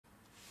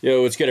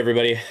Yo, what's good,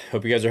 everybody?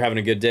 Hope you guys are having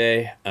a good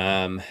day.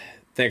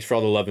 Thanks for all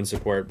the love and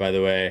support, by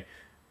the way.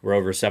 We're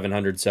over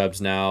 700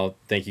 subs now.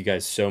 Thank you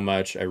guys so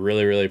much. I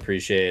really, really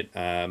appreciate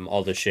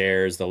all the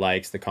shares, the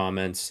likes, the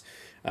comments.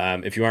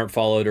 If you aren't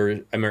followed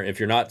or if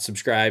you're not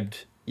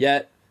subscribed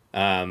yet,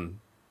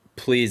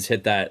 please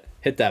hit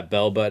that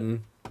bell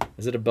button.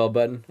 Is it a bell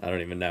button? I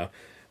don't even know.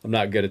 I'm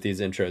not good at these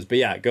intros, but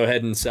yeah, go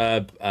ahead and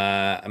sub.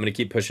 I'm gonna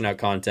keep pushing out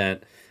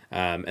content.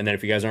 And then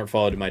if you guys aren't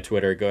followed to my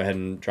Twitter, go ahead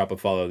and drop a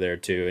follow there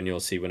too, and you'll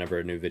see whenever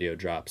a new video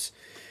drops.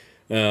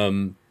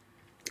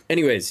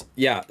 Anyways,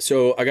 yeah,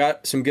 so I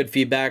got some good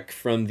feedback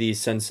from the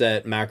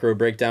Sunset macro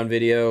breakdown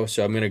video,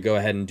 so I'm going to go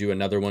ahead and do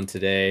another one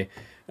today.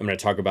 I'm going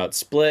to talk about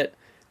Split.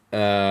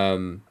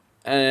 And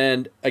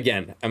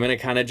again, I'm going to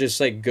kind of just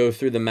like go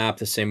through the map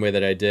the same way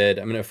that I did.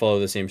 I'm going to follow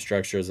the same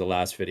structure as the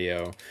last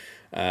video.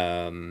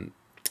 And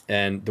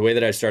the way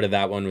that I started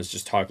that one was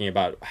just talking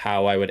about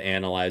how I would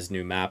analyze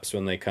new maps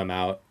when they come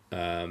out,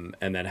 and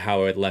then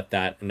how I would let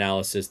that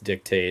analysis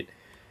dictate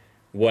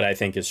what I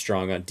think is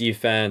strong on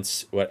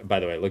defense. What, by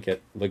the way, look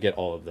at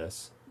all of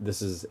this.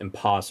 This is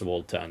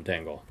impossible to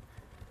untangle.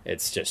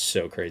 It's just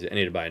so crazy. I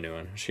need to buy a new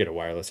one. I should get a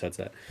wireless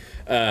headset.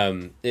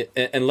 And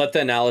let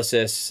the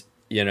analysis,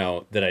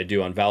 that I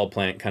do on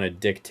Valplant kind of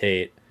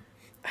dictate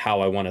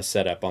how I want to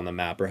set up on the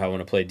map or how I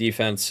want to play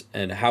defense.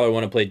 And how I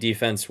want to play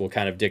defense will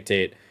kind of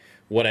dictate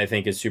what I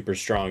think is super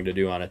strong to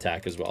do on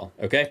attack as well.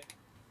 Okay?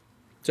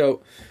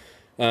 So,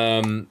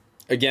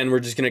 again, we're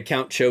just going to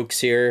count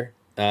chokes here.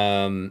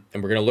 And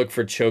we're going to look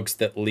for chokes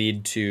that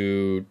lead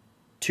to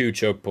 2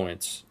 choke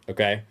points,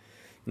 okay?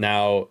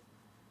 Now,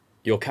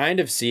 you'll kind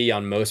of see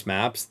on most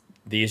maps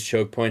these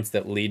choke points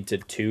that lead to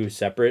 2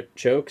 separate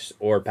chokes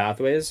or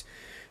pathways.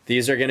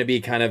 These are going to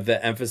be kind of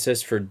the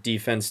emphasis for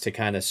defense to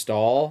kind of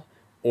stall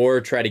or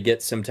try to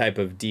get some type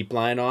of deep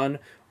line on,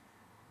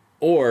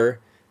 or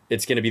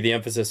it's going to be the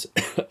emphasis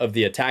of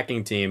the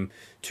attacking team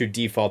to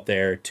default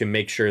there to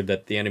make sure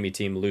that the enemy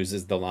team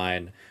loses the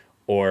line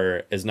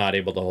or is not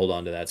able to hold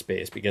on to that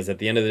space. Because at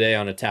the end of the day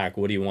on attack,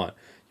 what do you want?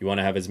 You want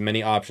to have as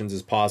many options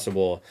as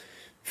possible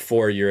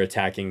for your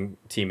attacking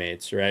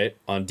teammates, right?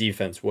 On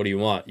defense, what do you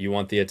want? You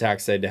want the attack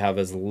side to have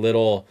as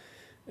little,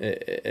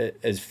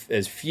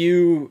 as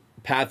few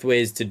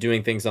pathways to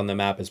doing things on the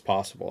map as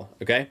possible,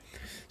 okay?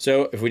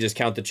 So if we just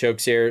count the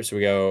chokes here, so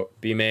we go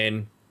B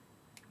main,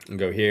 and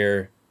go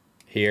here,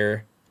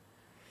 here,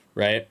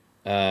 right?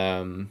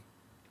 And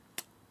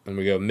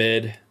we go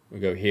mid, we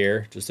go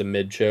here, just a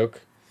mid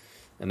choke.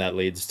 And that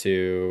leads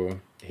to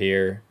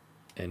here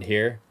and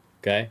here,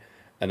 okay?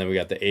 And then we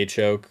got the A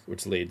choke,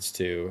 which leads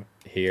to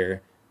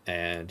here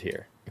and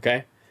here,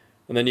 okay?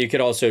 And then you could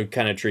also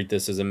kind of treat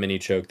this as a mini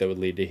choke that would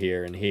lead to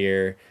here and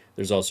here.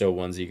 There's also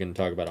ones you can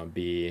talk about on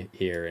B,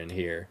 here and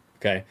here,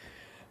 okay?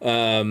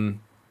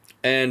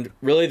 And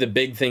really the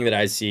big thing that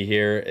I see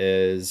here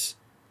is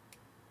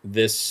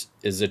this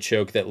is a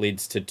choke that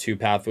leads to 2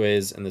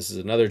 pathways, and this is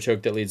another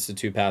choke that leads to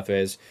 2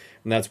 pathways.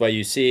 And that's why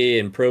you see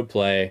in pro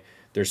play,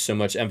 there's so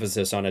much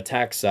emphasis on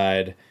attack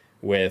side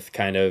with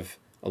kind of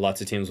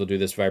lots of teams will do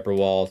this Viper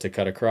wall to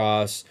cut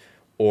across,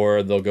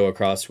 or they'll go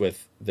across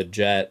with the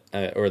jet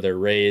or their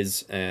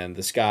raise and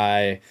the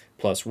sky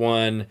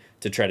 +1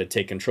 to try to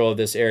take control of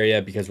this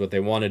area, because what they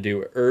want to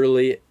do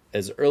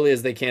as early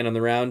as they can on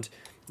the round,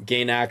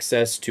 gain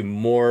access to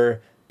more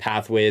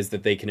pathways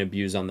that they can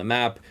abuse on the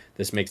map.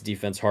 This makes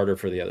defense harder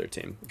for the other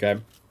team,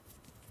 okay?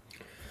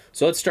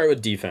 So let's start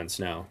with defense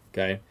now,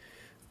 okay?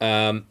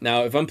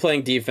 Now, if I'm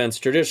playing defense,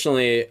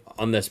 traditionally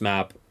on this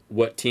map,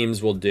 what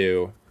teams will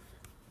do,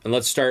 and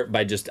let's start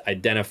by just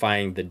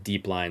identifying the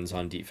deep lines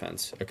on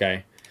defense,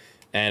 okay?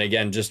 And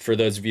again, just for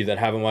those of you that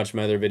haven't watched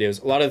my other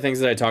videos, a lot of the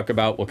things that I talk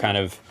about will kind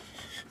of,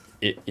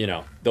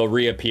 they'll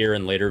reappear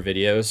in later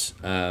videos,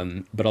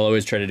 but I'll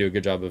always try to do a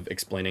good job of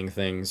explaining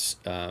things,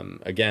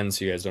 again,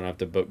 so you guys don't have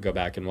to go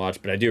back and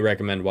watch, but I do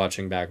recommend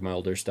watching back my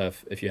older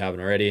stuff if you haven't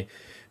already.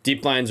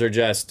 Deep lines are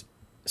just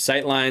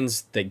sight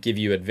lines that give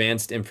you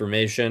advanced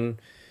information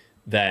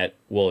that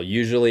will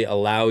usually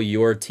allow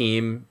your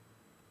team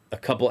a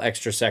couple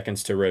extra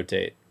seconds to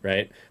rotate,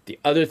 right? The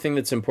other thing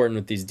that's important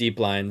with these deep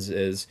lines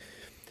is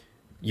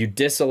you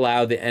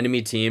disallow the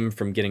enemy team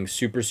from getting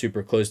super,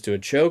 super close to a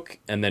choke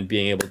and then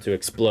being able to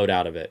explode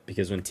out of it.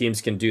 Because when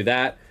teams can do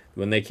that,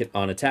 when they get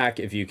on attack,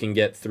 if you can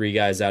get 3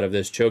 guys out of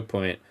this choke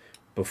point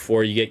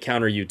before you get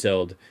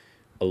counter-utiled,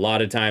 a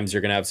lot of times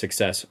you're going to have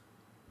success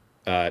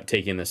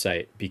taking the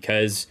site,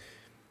 because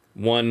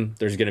 1,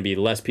 there's going to be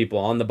less people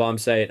on the bomb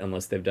site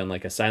unless they've done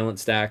like a silent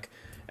stack.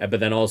 But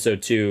then also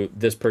 2,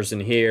 this person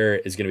here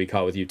is going to be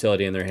caught with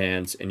utility in their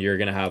hands, and you're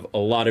going to have a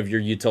lot of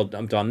your util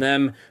dumped on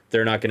them.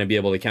 They're not going to be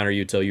able to counter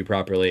util you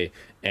properly,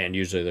 and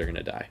usually they're going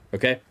to die.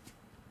 Okay?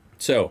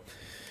 So,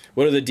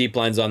 what are the deep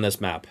lines on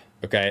this map?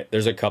 Okay,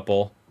 there's a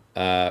couple,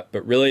 but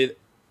really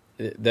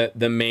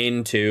the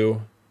main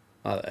 2,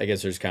 I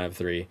guess there's kind of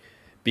 3.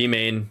 B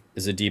main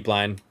is a deep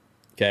line.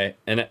 Okay,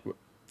 and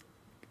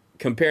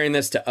comparing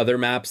this to other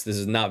maps, this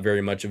is not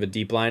very much of a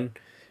deep line.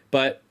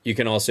 But you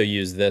can also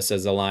use this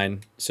as a line.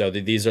 So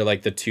these are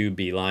like the 2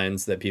 B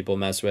lines that people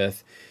mess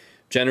with.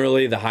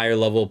 Generally, the higher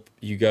level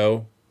you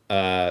go,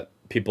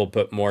 people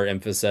put more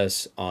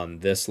emphasis on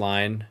this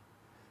line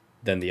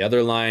than the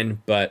other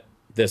line, but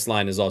this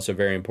line is also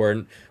very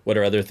important. What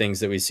are other things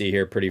that we see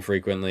here pretty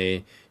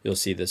frequently? You'll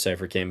see the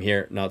cipher cam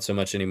here, not so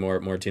much anymore.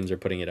 More teams are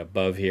putting it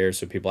above here,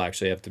 so people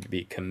actually have to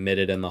be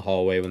committed in the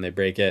hallway when they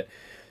break it,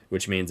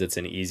 which means it's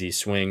an easy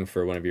swing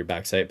for one of your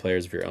backside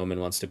players if your Omen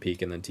wants to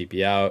peek and then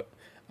TP out,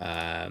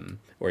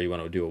 or you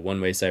want to do a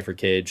one-way cipher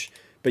cage.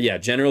 But yeah,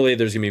 generally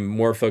there's going to be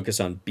more focus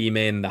on B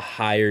main the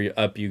higher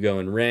up you go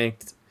in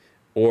ranked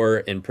or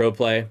in pro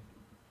play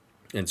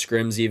and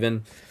scrims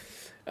even.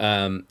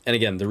 And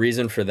again, the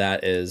reason for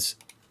that is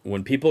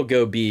when people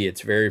go B,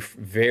 it's very,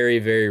 very,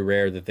 very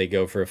rare that they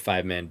go for a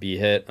 5-man B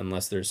hit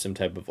unless there's some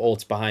type of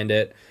ults behind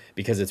it,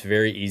 because it's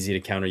very easy to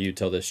counter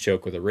util this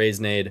choke with a Raze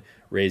nade.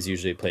 Raze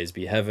usually plays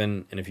B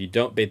heaven, and if you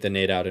don't bait the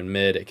nade out in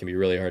mid, it can be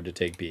really hard to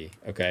take B,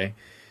 okay?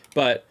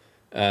 But,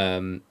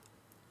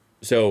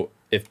 so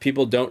if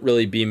people don't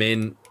really B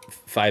main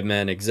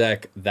 5-man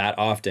exec that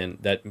often,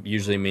 that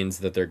usually means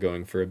that they're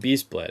going for a B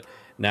split.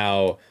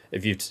 Now,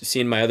 if you've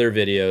seen my other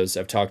videos,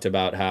 I've talked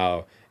about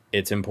how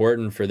it's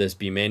important for this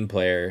B main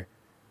player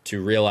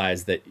to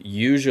realize that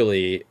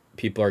usually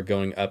people are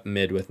going up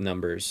mid with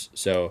numbers.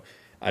 So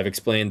I've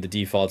explained the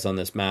defaults on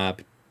this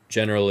map.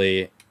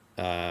 Generally,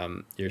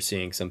 you're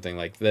seeing something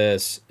like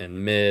this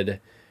in mid,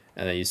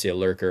 and then you see a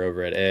lurker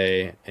over at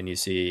A, and you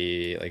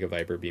see like a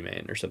Viper B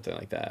main or something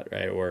like that,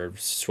 right? Or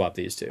swap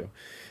these two.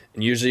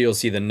 And usually you'll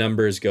see the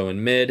numbers go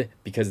in mid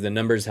because the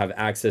numbers have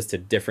access to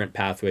different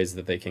pathways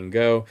that they can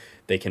go.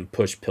 They can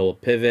push, pull,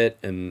 pivot.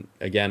 And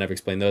again, I've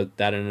explained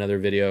that in another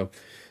video.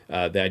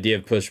 The idea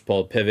of push,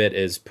 pull, pivot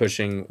is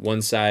pushing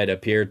one side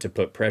up here to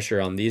put pressure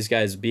on these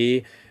guys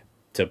B,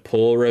 to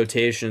pull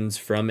rotations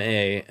from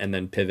A and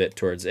then pivot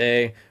towards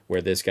A,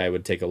 where this guy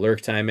would take a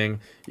lurk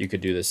timing. You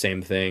could do the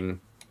same thing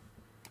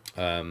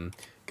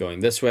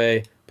going this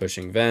way,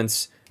 pushing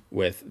vents,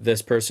 with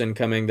this person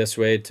coming this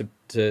way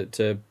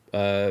to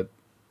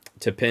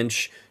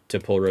pinch, to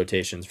pull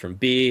rotations from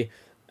B,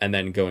 and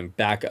then going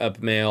back up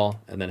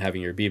mail, and then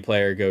having your B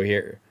player go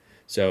here.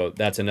 So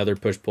that's another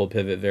push-pull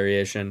pivot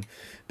variation.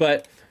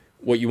 But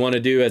what you want to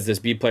do as this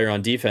B player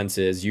on defense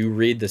is you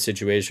read the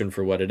situation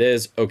for what it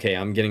is. Okay,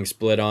 I'm getting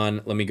split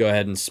on. Let me go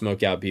ahead and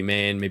smoke out B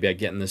main. Maybe I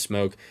get in the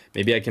smoke.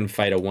 Maybe I can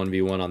fight a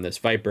 1v1 on this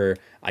Viper.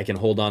 I can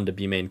hold on to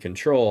B main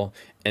control.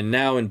 And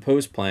now in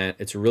post plant,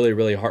 it's really,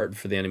 really hard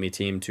for the enemy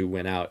team to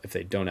win out if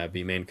they don't have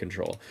B main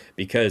control.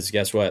 Because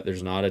guess what?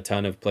 There's not a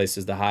ton of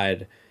places to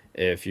hide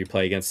if you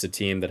play against a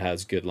team that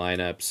has good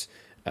lineups,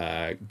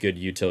 good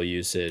util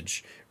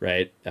usage,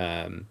 right?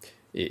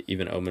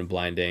 Even Omen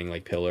blinding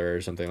like Pillar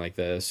or something like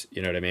this,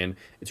 you know what I mean?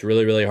 It's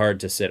really, really hard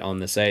to sit on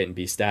the site and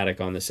be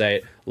static on the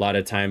site. A lot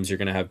of times you're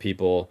going to have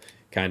people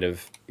kind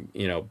of,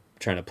 you know,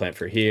 trying to plant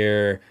for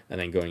here and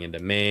then going into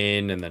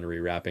main and then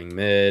rewrapping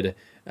mid,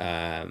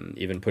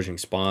 even pushing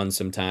spawns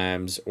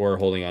sometimes, or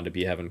holding on to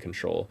B heaven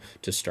control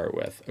to start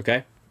with,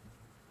 okay?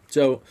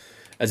 So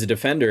as a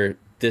defender,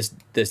 this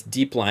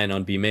deep line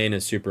on B main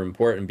is super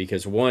important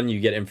because one, you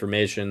get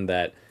information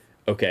that,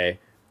 okay,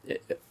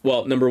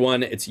 well, number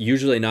one, it's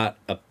usually not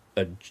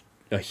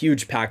a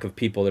huge pack of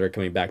people that are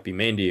coming back B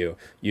main to you.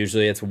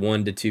 Usually it's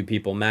 1 to 2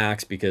 people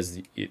max because,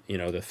 you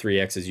know, the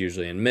 3x is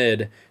usually in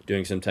mid,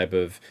 doing some type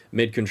of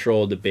mid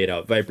control to bait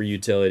out Viper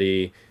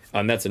utility.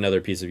 That's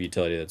another piece of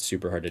utility that's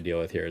super hard to deal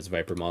with here is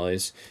Viper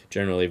mollies.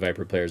 Generally,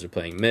 Viper players are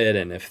playing mid,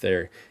 and if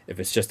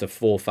it's just a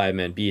full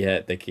 5-man B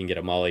hit, they can get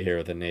a molly here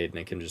with a nade, and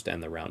it can just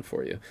end the round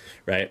for you,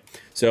 right?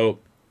 So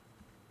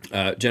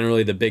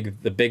generally the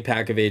big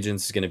pack of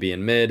agents is going to be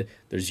in mid.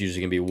 There's usually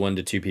going to be 1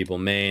 to 2 people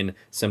main.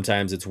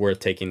 Sometimes it's worth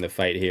taking the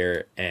fight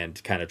here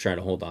and kind of trying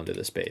to hold on to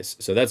the space.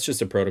 So that's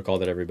just a protocol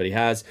that everybody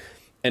has.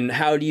 And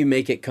how do you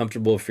make it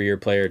comfortable for your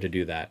player to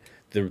do that?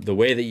 The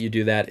way that you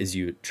do that is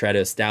you try to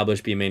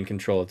establish B main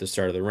control at the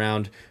start of the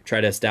round,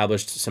 try to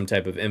establish some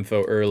type of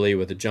info early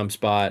with a jump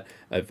spot,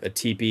 a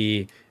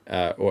TP,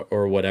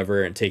 or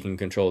whatever, and taking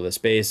control of the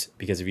space.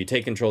 Because if you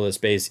take control of the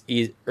space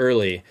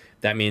early,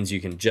 that means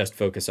you can just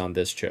focus on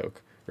this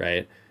choke,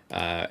 right?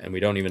 And we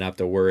don't even have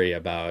to worry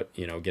about,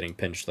 you know, getting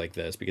pinched like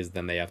this, because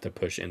then they have to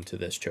push into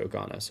this choke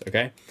on us,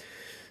 okay?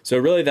 So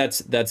really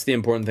that's the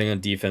important thing on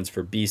defense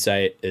for B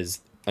site, is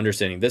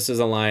understanding this is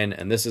a line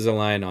and this is a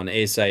line. On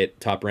A site,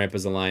 top ramp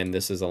is a line,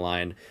 this is a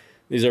line.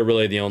 These are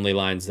really the only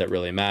lines that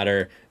really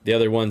matter. The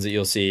other ones that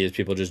you'll see is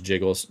people just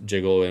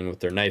jiggling with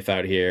their knife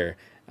out here.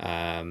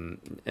 And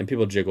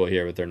people jiggle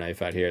here with their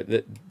knife out here.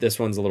 This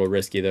one's a little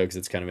risky though, because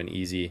it's kind of an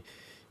easy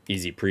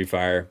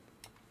pre-fire.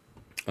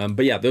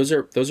 But yeah, those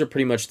are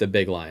pretty much the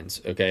big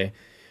lines. Okay,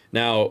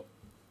 now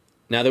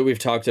that we've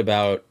talked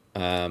about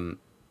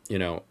you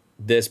know,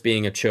 this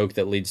being a choke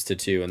that leads to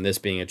 2 and this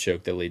being a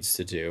choke that leads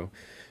to 2,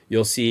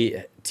 you'll see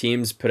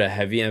teams put a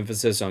heavy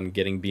emphasis on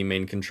getting B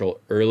main control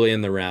early in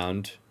the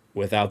round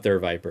without their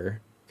Viper.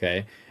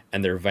 Okay,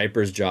 and their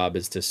Viper's job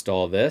is to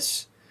stall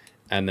this,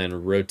 and then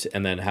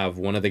have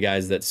one of the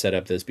guys that set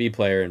up this B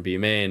player in B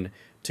main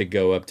to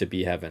go up to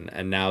B heaven,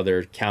 and now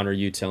they're counter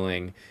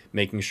utiling,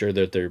 making sure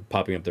that they're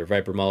popping up their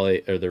Viper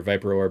Molly or their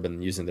Viper Orb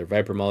and using their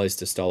Viper Mollies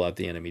to stall out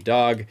the enemy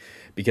dog,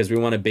 because we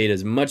want to bait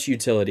as much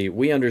utility.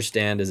 We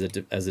understand as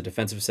a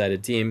defensive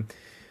sided team,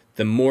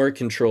 the more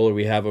control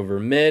we have over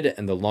mid,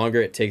 and the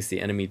longer it takes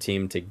the enemy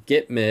team to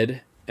get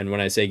mid. And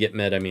when I say get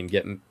mid, I mean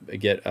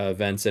get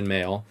vents and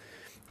mail,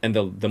 and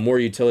the more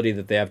utility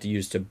that they have to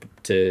use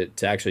to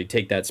actually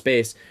take that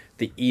space,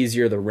 the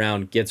easier the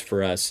round gets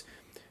for us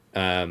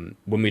when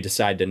we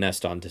decide to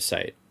nest onto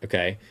site.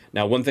 Okay.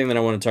 Now, one thing that I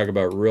want to talk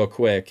about real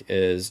quick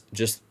is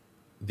just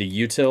the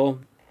util.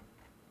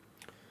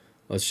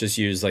 Let's just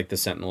use like the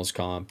Sentinels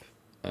comp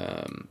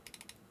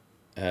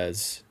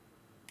as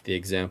the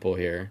example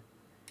here.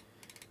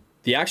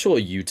 The actual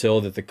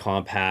util that the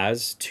comp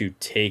has to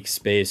take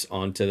space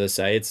onto the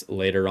sites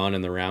later on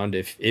in the round,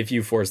 if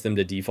you force them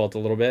to default a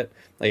little bit,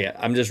 like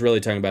I'm just really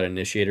talking about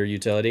initiator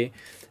utility,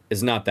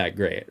 is not that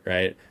great,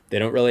 right? They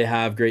don't really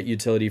have great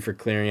utility for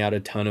clearing out a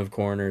ton of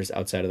corners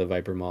outside of the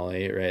Viper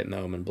Molly, right? And the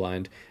Omen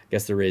Blind. I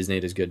guess the Raise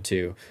Nade is good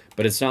too.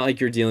 But it's not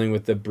like you're dealing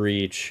with the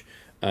Breach,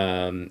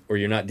 or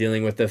you're not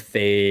dealing with the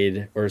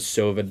Fade or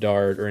Sova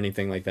Dart or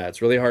anything like that.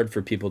 It's really hard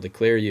for people to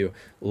clear you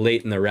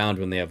late in the round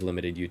when they have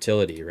limited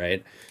utility,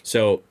 right?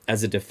 So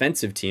as a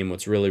defensive team,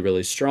 what's really,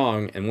 really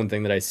strong, and one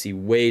thing that I see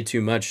way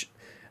too much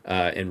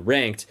in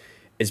ranked,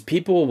 is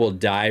people will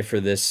die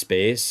for this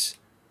space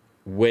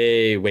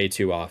way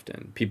too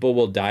often. People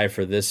will die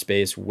for this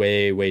space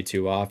way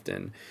too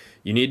often.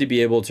 You need to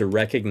be able to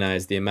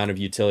recognize the amount of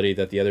utility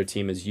that the other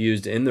team has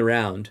used in the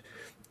round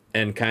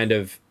and kind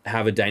of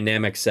have a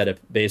dynamic setup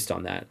based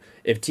on that.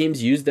 If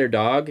teams use their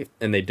dog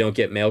and they don't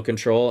get mail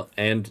control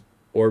and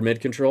or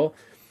mid control,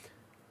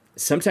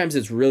 sometimes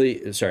it's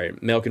really, sorry,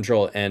 mail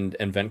control and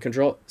vent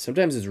control,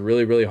 sometimes it's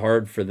really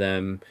hard for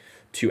them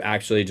to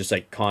actually just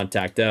like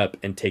contact up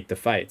and take the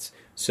fights.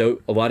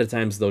 So a lot of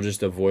times they'll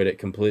just avoid it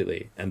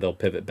completely and they'll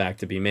pivot back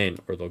to B main,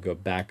 or they'll go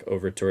back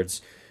over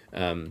towards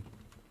A.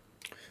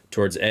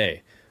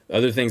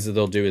 Other things that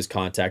they'll do is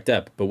contact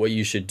up. But what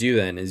you should do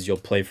then is you'll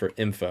play for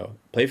info.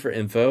 Play for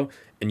info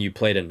and you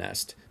play to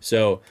nest.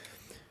 So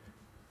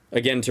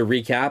again, to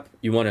recap,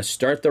 you want to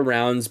start the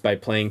rounds by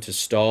playing to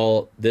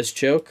stall this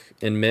choke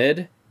in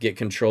mid, get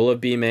control of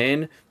B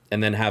main,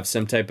 and then have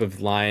some type of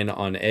line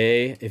on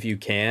A if you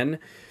can.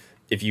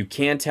 If you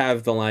can't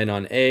have the line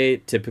on A,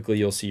 typically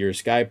you'll see your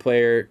Skye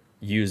player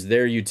use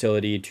their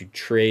utility to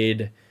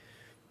trade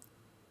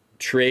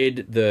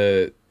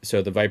the,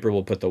 so the Viper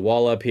will put the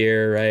wall up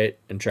here, right,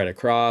 and try to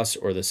cross,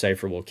 or the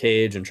Cypher will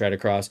cage and try to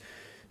cross.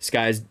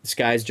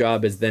 Skye's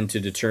job is then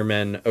to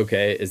determine,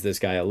 okay, is this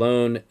guy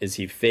alone? Is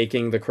he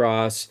faking the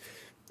cross?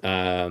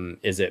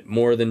 Is it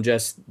more than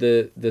just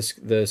the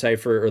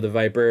Cypher or the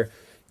Viper?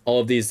 All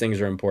of these things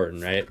are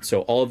important, right?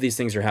 So all of these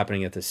things are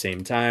happening at the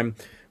same time.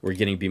 We're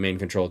getting B main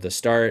control at the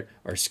start.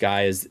 Our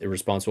Skye is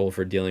responsible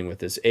for dealing with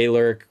this A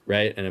lurk,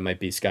 right? And it might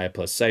be Skye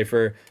plus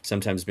Cypher.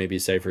 Sometimes maybe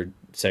Cypher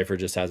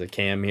just has a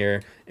cam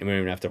here, and we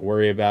don't even have to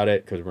worry about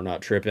it because we're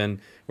not tripping.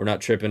 We're not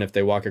tripping if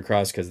they walk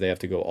across because they have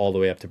to go all the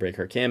way up to break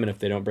our cam. And if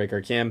they don't break our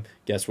cam,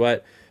 guess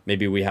what?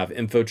 Maybe we have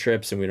info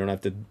trips and we don't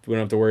have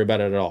to worry about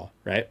it at all,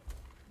 right?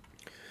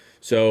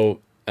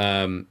 So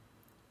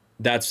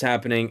that's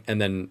happening,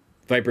 and then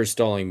Viper's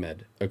stalling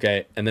mid,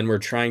 okay? And then we're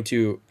trying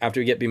to, after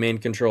we get B main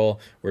control,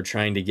 we're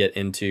trying to get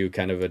into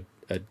kind of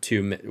a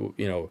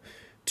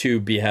two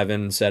B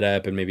heaven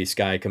setup, and maybe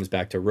Skye comes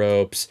back to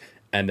ropes,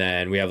 and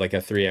then we have like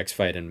a 3x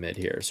fight in mid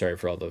here. Sorry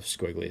for all those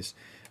squigglies.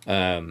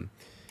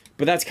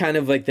 But that's kind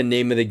of like the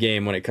name of the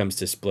game when it comes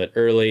to split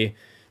early.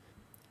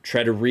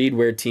 Try to read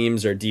where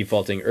teams are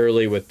defaulting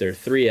early with their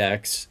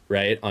 3x,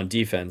 right, on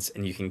defense,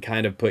 and you can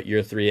kind of put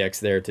your 3x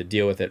there to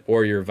deal with it,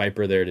 or your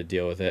Viper there to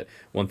deal with it.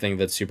 One thing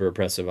that's super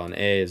oppressive on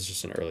A is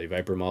just an early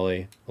Viper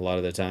molly a lot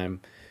of the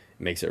time.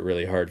 It makes it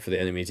really hard for the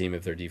enemy team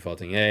if they're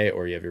defaulting A,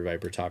 or you have your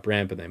Viper top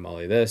ramp and they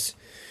molly this.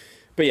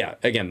 But yeah,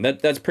 again,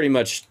 that's pretty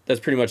much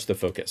the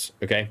focus,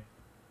 okay?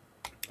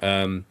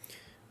 And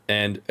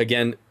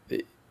again,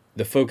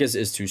 the focus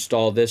is to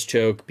stall this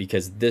choke,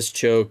 because this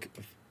choke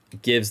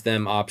gives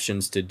them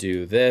options to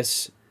do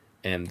this,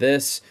 and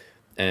this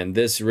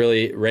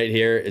really right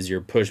here is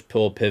your push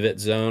pull pivot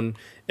zone.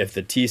 If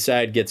the T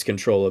side gets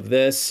control of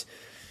this,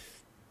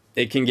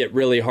 it can get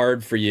really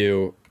hard for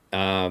you,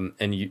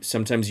 and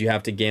sometimes you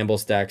have to gamble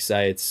stack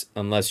sites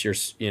unless you're,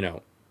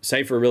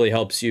 Cypher really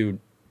helps you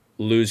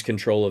lose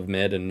control of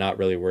mid and not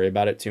really worry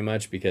about it too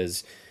much,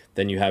 because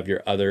then you have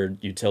your other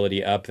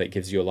utility up that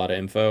gives you a lot of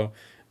info.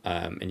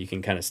 And you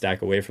can kind of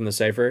stack away from the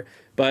Cypher.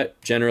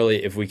 But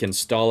generally, if we can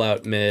stall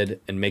out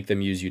mid and make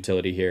them use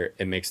utility here,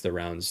 it makes the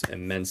rounds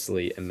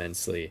immensely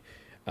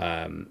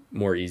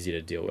more easy to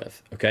deal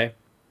with, okay?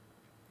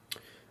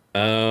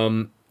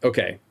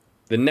 Okay,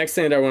 the next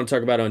thing that I want to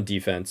talk about on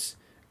defense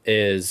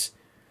is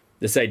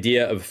this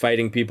idea of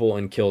fighting people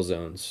in kill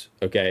zones,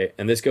 okay?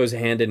 And this goes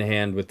hand in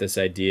hand with this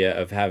idea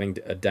of having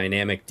a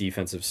dynamic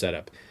defensive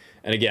setup.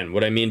 And again,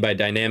 what I mean by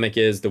dynamic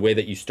is the way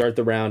that you start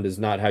the round is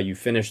not how you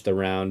finish the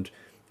round,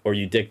 or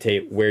you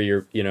dictate where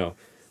you're,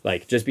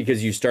 Like, just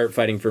because you start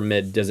fighting for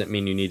mid doesn't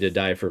mean you need to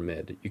die for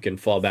mid. You can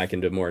fall back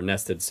into a more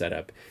nested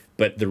setup.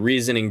 But the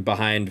reasoning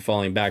behind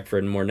falling back for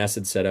a more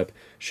nested setup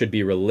should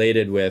be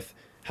related with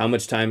how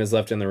much time is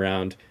left in the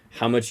round,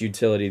 how much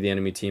utility the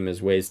enemy team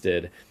has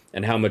wasted,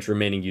 and how much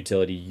remaining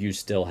utility you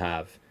still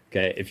have.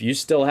 Okay, if you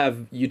still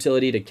have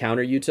utility to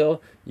counter util,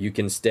 you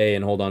can stay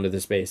and hold on to the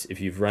space. If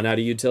you've run out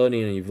of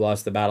utility and you've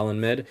lost the battle in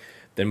mid,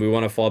 then we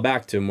want to fall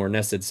back to a more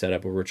nested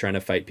setup where we're trying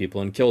to fight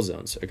people in kill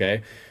zones.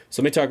 Okay,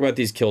 so let me talk about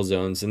these kill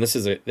zones, and this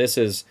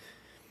is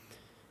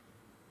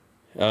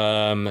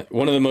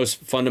one of the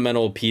most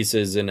fundamental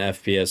pieces in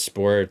FPS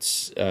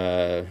sports,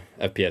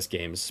 FPS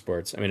games,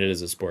 sports. I mean, it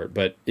is a sport,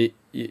 but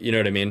you know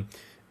what I mean.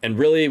 And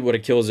really, what a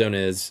kill zone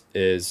is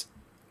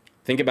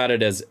think about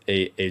it as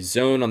a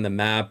zone on the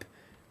map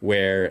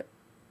where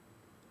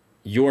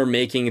you're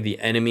making the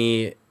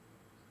enemy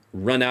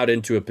run out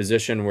into a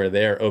position where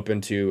they're open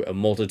to a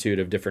multitude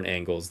of different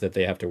angles that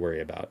they have to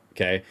worry about.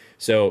 Okay,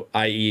 so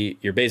i.e.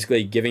 you're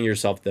basically giving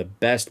yourself the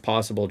best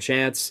possible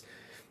chance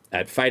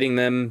at fighting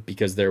them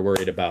because they're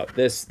worried about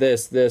this,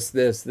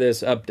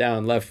 up,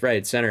 down, left,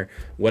 right, center,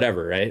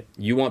 whatever, right?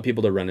 You want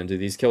people to run into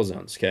these kill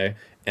zones, okay?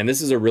 And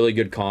this is a really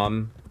good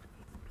comm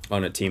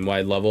on a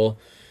team-wide level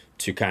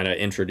to kind of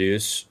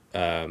introduce,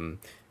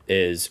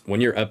 is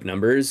when you're up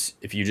numbers,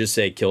 if you just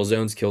say kill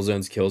zones, kill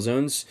zones, kill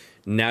zones,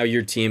 now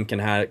your team can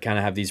kind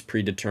of have these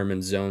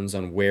predetermined zones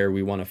on where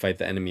we want to fight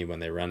the enemy when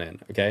they run in,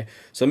 okay?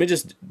 So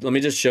let me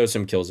just show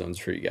some kill zones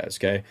for you guys,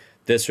 okay?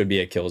 This would be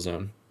a kill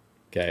zone,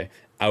 okay?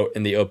 Out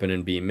in the open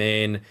in B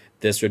main,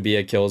 this would be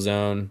a kill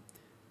zone,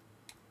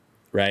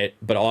 right?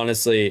 But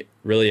honestly,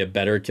 really a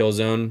better kill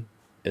zone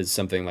is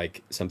something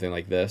like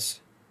this,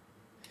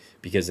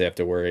 because they have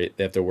to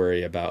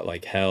worry about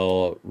like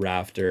hell,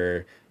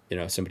 rafter, you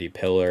know, somebody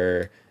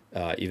pillar,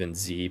 even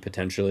Z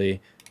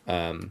potentially.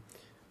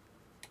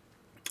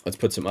 Let's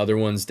put some other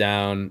ones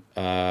down.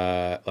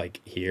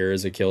 Like here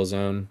is a kill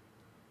zone.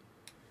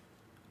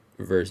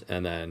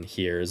 And then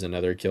here is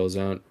another kill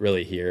zone.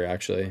 Really here,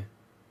 actually.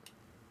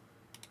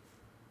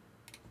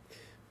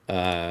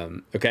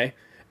 Okay.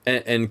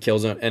 And kill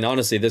zone. And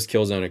honestly, this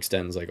kill zone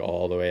extends like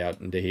all the way out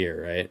into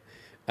here,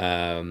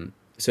 right?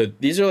 So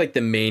these are like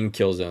the main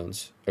kill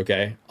zones,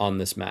 okay, on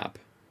this map,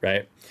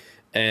 right?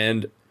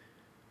 And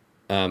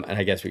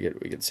I guess we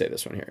could say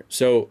this one here.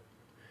 So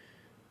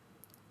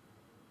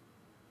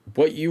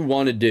what you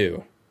want to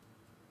do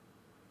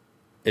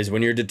is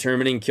when you're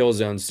determining kill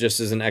zones, just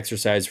as an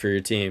exercise for your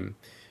team,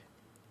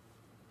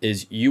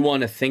 is you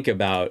want to think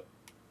about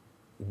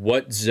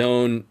what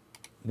zone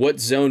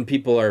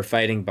people are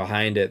fighting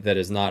behind it that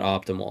is not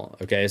optimal.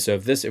 Okay, so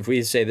if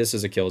we say this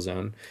is a kill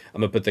zone,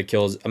 I'm gonna put the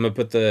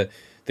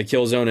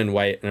kill zone in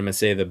white, and I'm gonna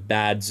say the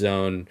bad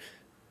zone,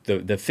 the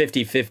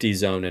 50-50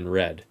 zone in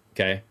red.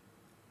 Okay,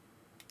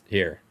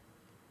 here.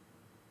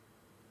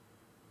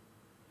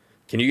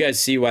 Can you guys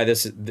see why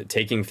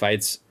taking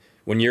fights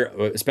when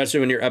especially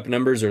when you're up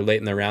numbers or late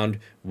in the round,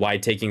 why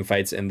taking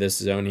fights in this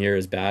zone here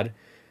is bad?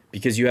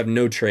 Because you have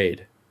no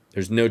trade.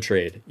 There's no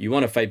trade. You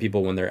want to fight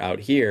people when they're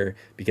out here,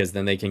 because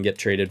then they can get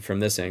traded from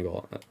this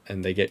angle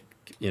and they get,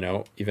 you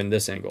know, even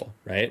this angle,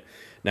 right?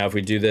 Now, if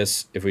we do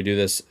this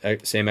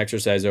same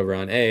exercise over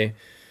on A,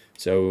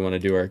 so we want to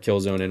do our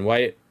kill zone in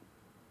white.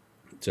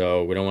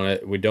 So we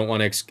don't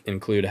want to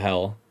include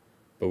hell,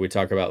 but we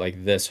talk about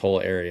like this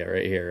whole area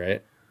right here,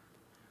 right?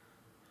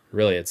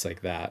 Really, it's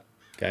like that,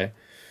 okay?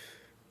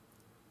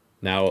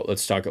 Now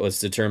let's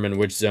determine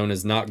which zone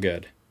is not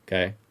good,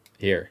 okay?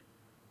 Here.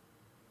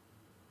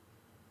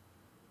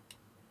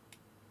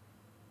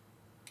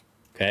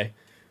 Okay?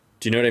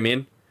 Do you know what I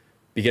mean?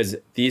 Because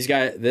this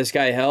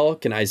guy hell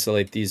can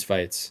isolate these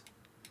fights.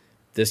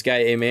 This guy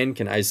A main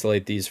can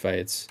isolate these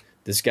fights.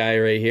 This guy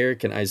right here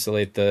can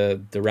isolate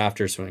the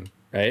rafter swing,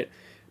 right?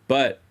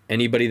 But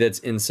anybody that's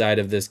inside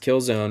of this kill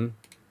zone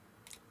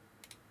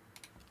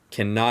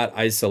cannot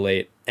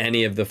isolate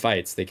any of the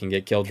fights. They can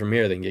get killed from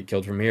here, they can get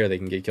killed from here, they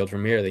can get killed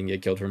from here, they can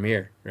get killed from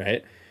here,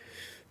 right?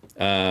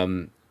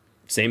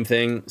 Same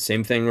thing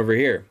over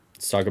here.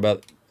 Let's talk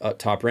about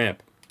top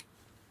ramp.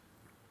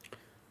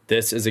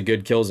 This is a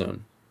good kill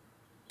zone.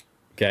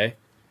 Okay?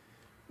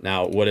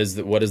 Now, what is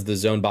the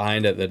zone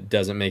behind it that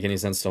doesn't make any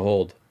sense to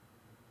hold?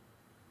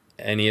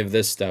 Any of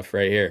this stuff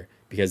right here,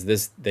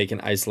 because they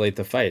can isolate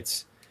the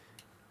fights.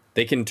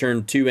 They can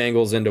turn two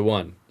angles into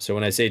one. So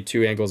when I say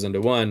two angles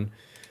into one,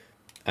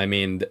 I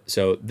mean,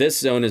 so this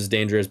zone is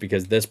dangerous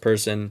because this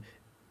person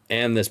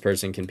and this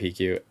person can peek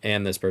you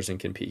and this person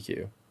can peek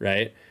you,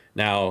 right?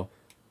 Now,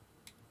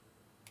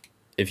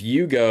 if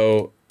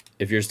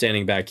you're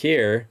standing back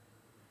here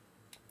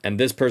and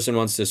this person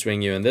wants to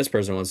swing you and this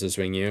person wants to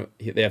swing you,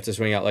 they have to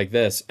swing out like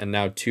this, and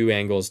now two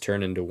angles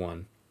turn into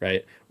one,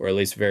 right? Or at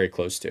least very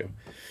close to.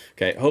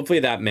 Okay, hopefully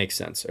that makes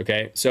sense,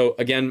 okay? So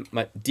again,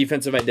 my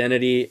defensive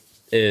identity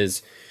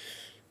is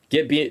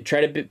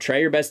try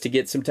your best to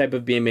get some type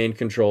of B main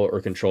control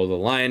or control the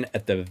line.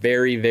 At the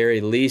very,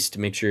 very least,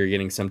 make sure you're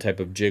getting some type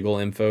of jiggle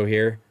info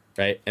here,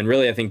 right? And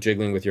really, I think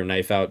jiggling with your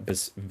knife out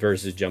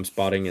versus jump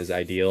spotting is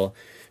ideal,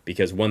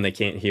 because one, they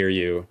can't hear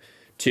you.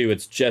 2,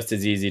 it's just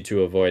as easy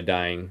to avoid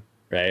dying,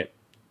 right?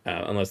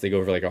 Unless they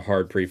go for like a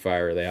hard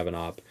pre-fire or they have an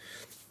op.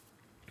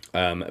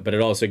 But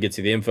it also gets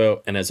you the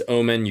info. And as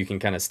Omen, you can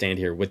kind of stand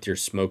here with your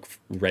smoke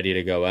ready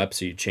to go up.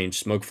 So you change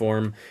smoke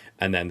form.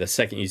 And then the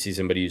second you see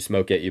somebody you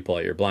smoke it, you pull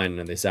out your blind, and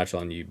then they satchel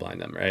on you, you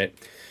blind them, right?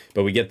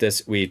 But we get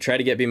this. We try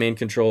to get B main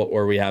control,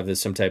 or we have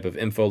this some type of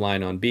info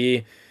line on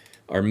B.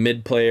 Our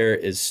mid player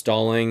is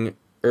stalling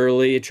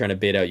early, trying to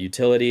bait out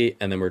utility.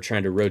 And then we're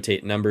trying to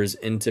rotate numbers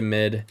into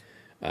mid.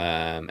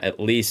 At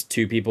least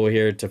 2 people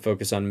here to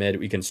focus on mid.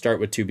 We can start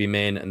with 2 B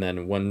main and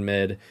then 1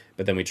 mid,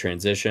 but then we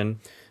transition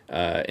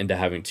into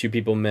having 2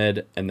 people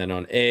mid. And then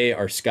on A,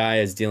 our Sky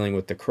is dealing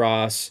with the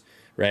cross,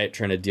 right?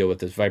 Trying to deal with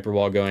this Viper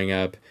wall going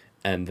up,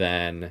 and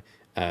then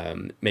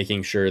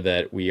making sure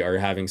that we are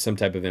having some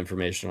type of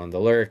information on the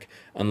lurk,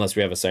 unless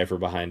we have a Cypher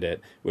behind it,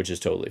 which is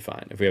totally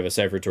fine. If we have a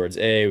Cypher towards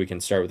A, we can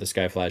start with the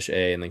Sky Flash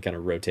A and then kind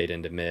of rotate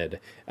into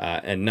mid,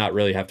 and not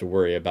really have to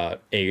worry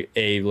about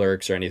A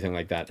lurks or anything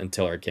like that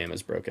until our cam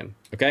is broken,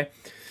 okay?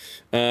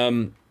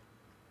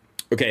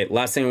 Okay,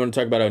 last thing I want to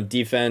talk about on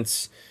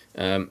defense.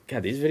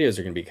 God, these videos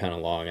are going to be kind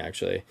of long,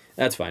 actually.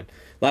 That's fine.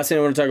 Last thing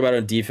I want to talk about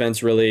on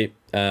defense, really,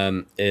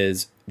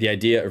 is the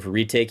idea of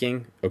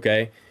retaking,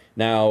 okay?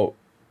 Now,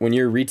 when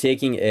you're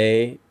retaking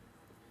A,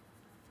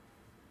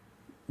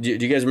 do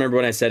you guys remember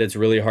when I said it's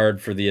really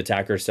hard for the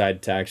attacker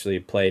side to actually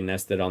play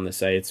nested on the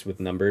sites with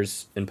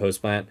numbers in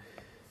post-plant?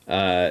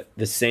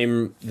 The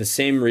same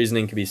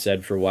reasoning can be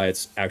said for why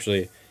it's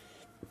actually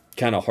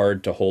kind of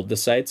hard to hold the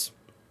sites,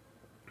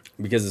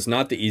 because it's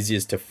not the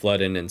easiest to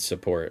flood in and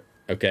support,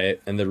 okay?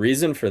 And the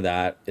reason for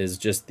that is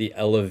just the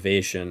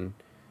elevation,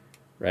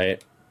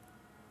 right?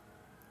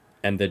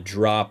 And the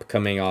drop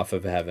coming off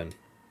of heaven.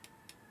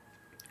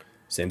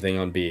 Same thing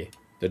on B,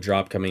 the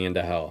drop coming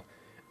into hell.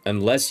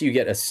 Unless you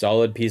get a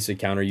solid piece of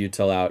counter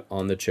util out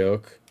on the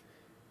choke,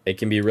 it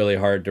can be really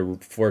hard to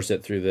force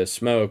it through the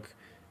smoke,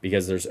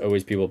 because there's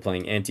always people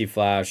playing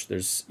anti-flash.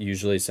 There's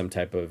usually some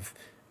type of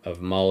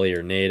molly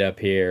or nade up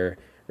here,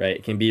 right?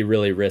 It can be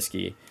really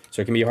risky.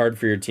 So it can be hard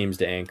for your teams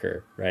to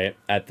anchor, right,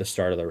 at the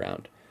start of the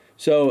round.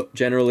 So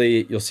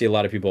generally, you'll see a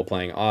lot of people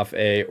playing off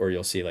A, or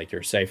you'll see like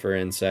your Cypher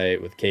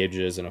insight with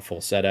cages and a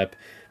full setup.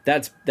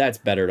 That's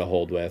better to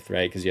hold with,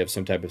 right? Because you have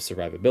some type of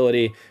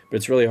survivability, but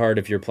it's really hard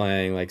if you're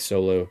playing like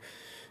solo,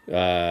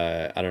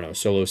 I don't know,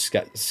 solo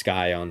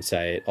Sky on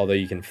site. Although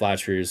you can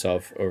flash for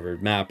yourself over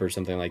map or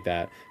something like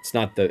that, it's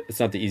not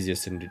the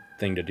easiest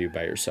thing to do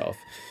by yourself.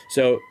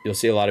 So you'll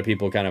see a lot of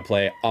people kind of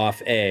play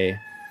off A,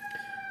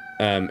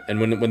 and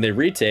when they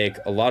retake,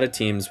 a lot of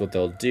teams, what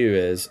they'll do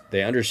is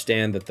they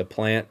understand that the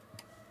plant,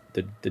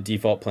 the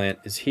default plant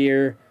is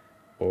here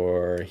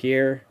or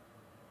here,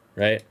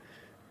 right?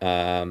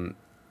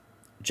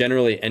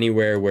 Generally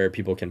anywhere where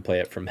people can play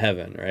it from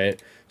heaven,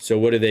 right? So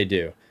what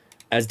do?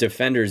 As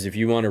defenders, if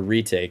you want to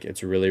retake,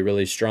 it's really,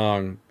 really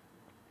strong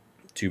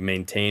to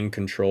maintain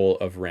control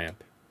of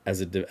ramp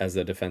as a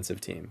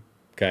defensive team,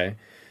 okay?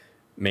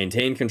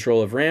 Maintain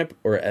control of ramp,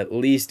 or at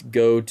least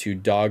go to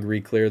dog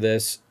reclear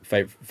this,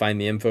 find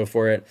the info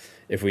for it.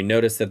 If we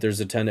notice that there's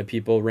a ton of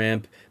people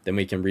ramp, then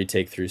we can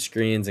retake through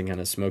screens and kind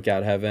of smoke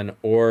out heaven,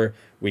 or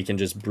we can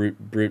just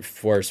brute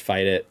force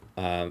fight it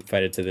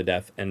to the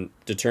death and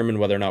determine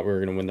whether or not we're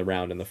going to win the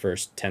round in the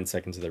first 10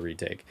 seconds of the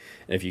retake.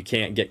 And if you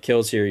can't get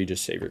kills here, you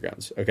just save your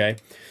guns, okay?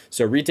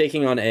 So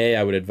retaking on A,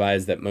 I would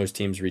advise that most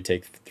teams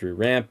retake through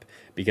ramp,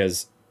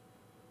 because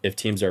if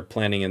teams are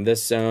planning in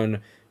this zone,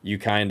 you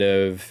kind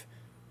of...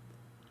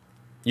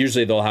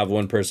 Usually they'll have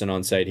one person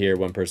on site here,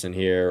 one person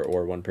here,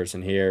 or one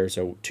person here.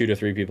 So 2 to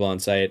 3 people on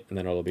site, and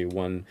then it'll be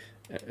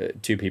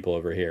 2 people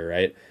over here,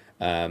 right?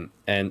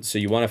 And so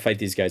you want to fight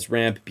these guys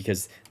ramp,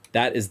 because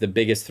that is the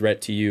biggest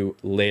threat to you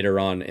later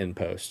on in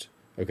post,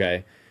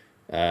 okay?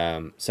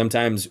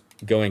 Sometimes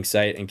going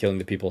site and killing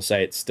the people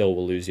site still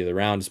will lose you the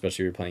round,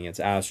 especially if you're playing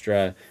against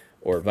Astra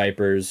or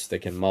Vipers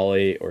that can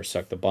molly or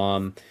suck the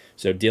bomb.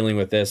 So dealing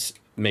with this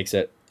makes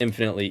it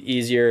infinitely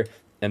easier.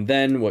 And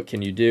then what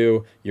can you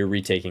do? You're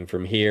retaking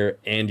from here,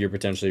 and you're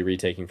potentially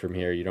retaking from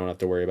here. You don't have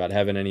to worry about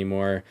heaven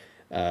anymore,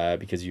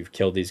 because you've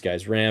killed these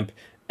guys ramp.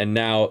 And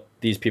now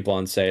these people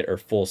on site are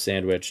full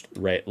sandwiched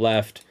right,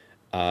 left.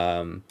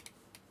 And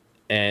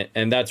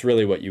that's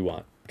really what you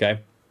want,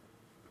 okay?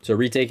 So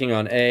retaking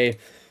on A,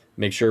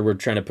 make sure we're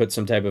trying to put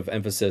some type of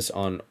emphasis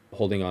on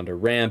holding on to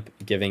ramp.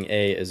 Giving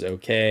A is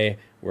okay.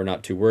 We're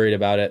not too worried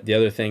about it. The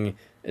other thing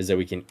is that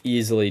we can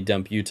easily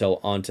dump util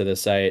onto the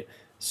site.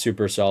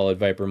 Super solid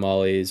Viper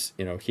mollies,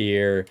 you know,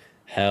 here,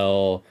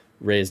 hell,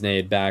 raise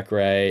nade back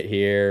right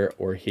here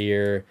or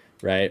here,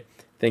 right?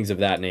 Things of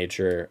that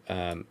nature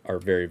are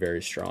very, very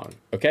strong,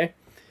 okay?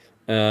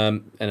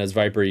 And as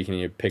Viper, you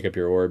can pick up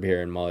your orb here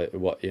and molly,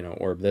 you know,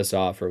 orb this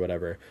off or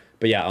whatever.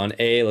 But yeah, on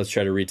A, let's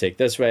try to retake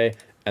this way.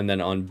 And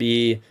then on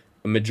B,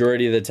 a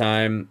majority of the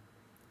time,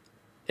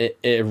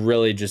 it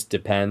really just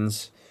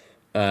depends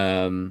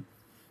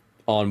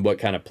on what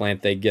kind of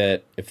plant they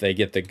get. If they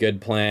get the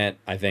good plant,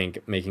 I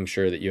think making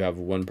sure that you have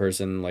one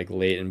person like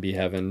late in B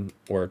heaven,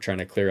 or trying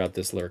to clear out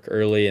this lurk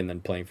early and then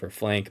playing for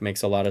flank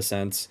makes a lot of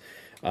sense.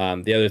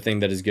 The other thing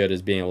that is good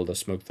is being able to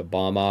smoke the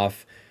bomb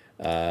off.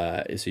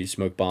 So you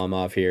smoke bomb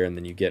off here, and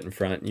then you get in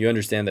front. You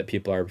understand that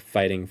people are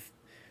fighting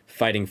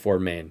for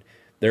main.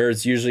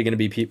 There's usually going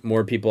to be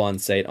more people on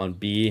site on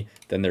B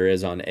than there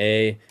is on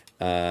A.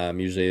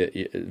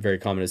 Usually very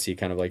common to see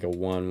kind of like a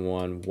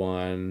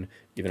 1-1-1,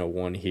 even a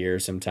 1 here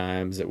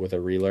sometimes with a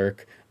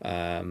relurk.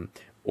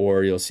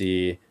 Or you'll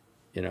see,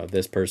 you know,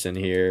 this person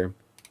here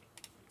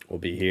will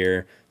be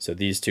here. So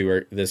these two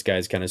are, this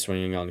guy's kind of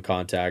swinging on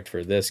contact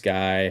for this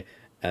guy.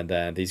 And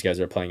then these guys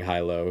are playing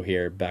high-low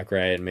here, back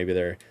right, and maybe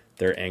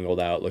they're angled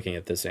out looking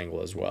at this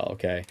angle as well,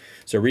 okay?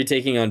 So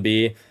retaking on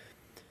B,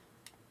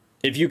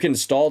 if you can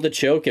stall the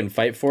choke and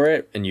fight for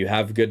it, and you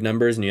have good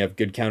numbers and you have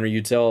good counter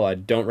util, I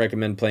don't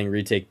recommend playing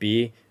retake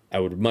B. I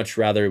would much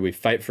rather we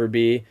fight for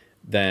B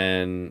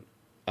than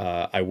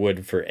I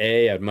would for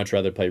A. I'd much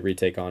rather play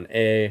retake on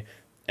A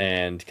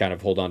and kind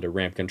of hold on to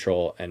ramp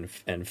control and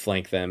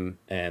flank them,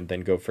 and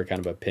then go for kind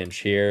of a pinch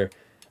here.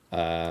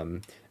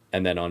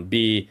 And then on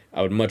B,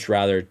 I would much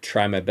rather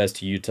try my best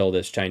to util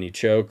this shiny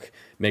choke,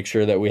 make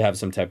sure that we have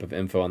some type of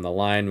info on the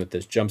line with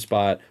this jump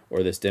spot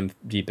or this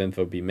deep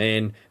info B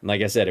main. And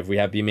like I said, if we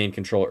have B main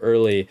control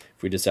early,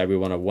 if we decide we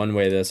want to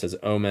one-way this as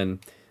Omen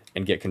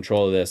and get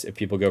control of this, if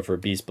people go for a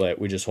B split,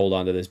 we just hold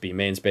on to this B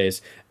main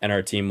space, and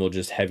our team will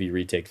just heavy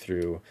retake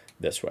through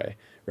this way,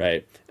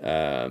 right?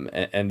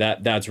 And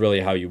that's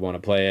really how you want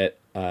to play it.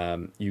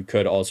 You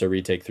could also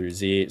retake through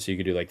Z, so you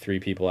could do like 3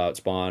 people out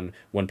spawn,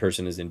 1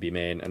 person is in B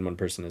main and 1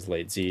 person is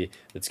late Z.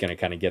 That's going to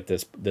kind of get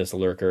this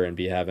lurker in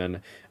B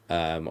heaven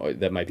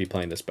that might be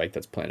playing the spike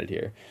that's planted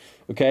here.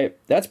 Okay,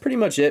 that's pretty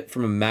much it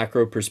from a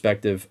macro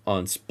perspective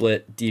on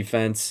split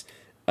defense.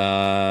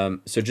 So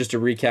just to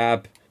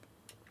recap,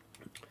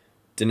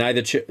 deny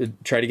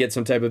try to get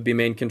some type of B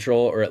main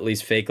control, or at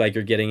least fake like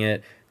you're getting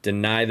it.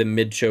 Deny the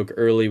mid choke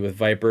early with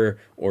Viper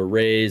or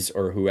Raze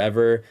or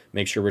whoever.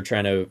 Make sure we're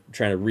trying to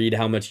read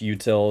how much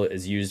util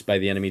is used by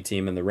the enemy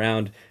team in the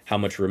round, how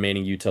much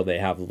remaining util they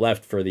have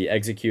left for the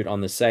execute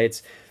on the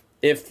sites.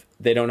 If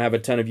they don't have a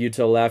ton of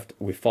util left,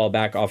 we fall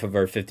back off of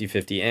our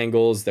 50-50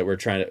 angles that we're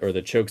trying to, or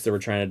the chokes that we're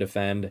trying to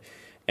defend,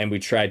 and we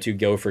try to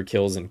go for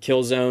kills in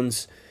kill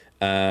zones,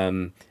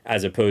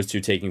 as opposed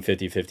to taking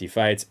 50-50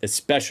 fights,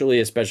 especially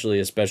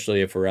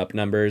if we're up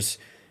numbers.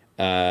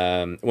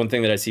 One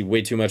thing that I see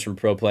way too much from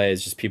pro play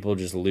is just people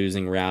just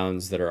losing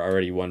rounds that are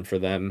already won for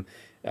them,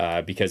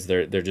 because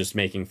they're just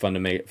making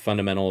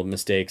fundamental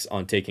mistakes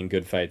on taking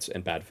good fights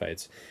and bad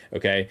fights.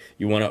 Okay,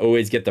 you want to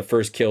always get the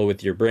first kill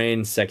with your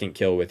brain, second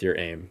kill with your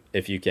aim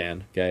if you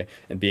can. Okay,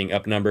 and being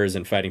up numbers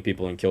and fighting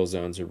people in kill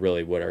zones are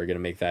really what are going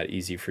to make that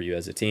easy for you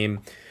as a team.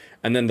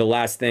 And then the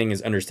last thing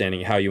is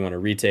understanding how you want to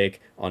retake.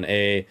 On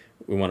A,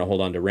 we want to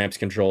hold on to ramps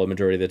control a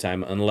majority of the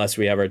time, unless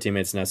we have our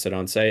teammates nested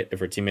on site.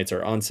 If our teammates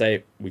are on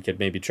site, we could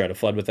maybe try to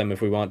flood with them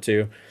if we want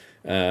to.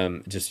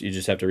 You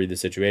just have to read the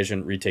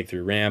situation, retake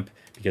through ramp,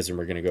 because then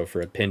we're going to go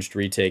for a pinched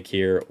retake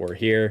here or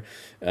here.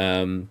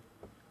 And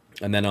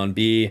then on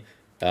B,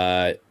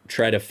 try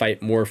to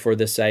fight more for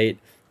the site.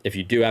 If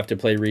you do have to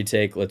play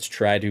retake, let's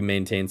try to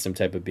maintain some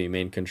type of B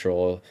main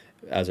control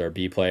as our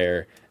B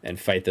player and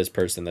fight this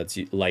person that's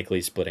likely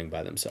splitting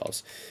by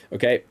themselves.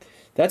 Okay,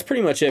 that's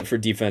pretty much it for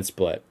defense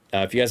split.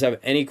 If you guys have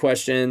any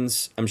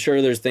questions, I'm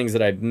sure there's things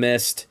that I've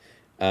missed.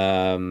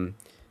 But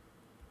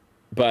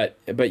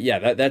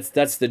yeah,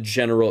 that's the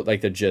general, like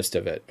the gist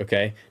of it.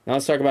 Okay, now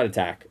let's talk about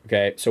attack.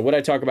 Okay, so what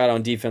I talk about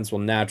on defense will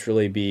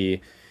naturally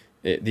be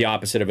the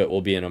opposite of it,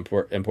 will be an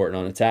important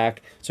on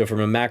attack. So from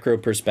a macro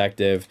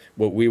perspective,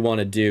 what we want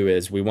to do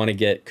is we want to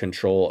get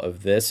control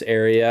of this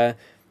area,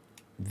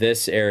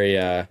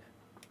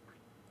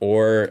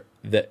 or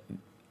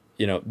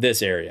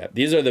this area.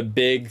 These are the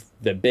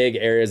big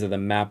areas of the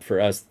map for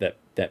us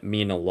that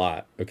mean a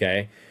lot.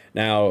 Okay,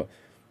 now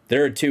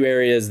there are 2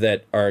 areas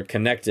that are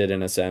connected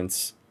in a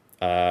sense,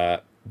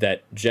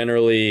 that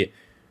generally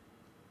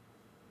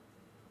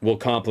will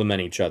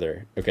complement each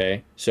other.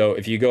 Okay, so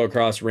if you go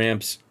across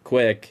ramps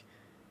quick,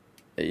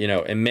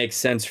 it makes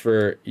sense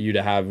for you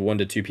to have 1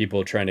 to 2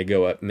 people trying to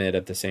go up mid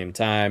at the same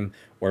time,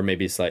 or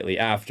maybe slightly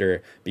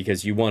after,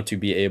 because you want to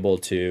be able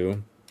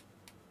to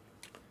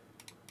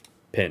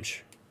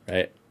pinch,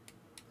 right?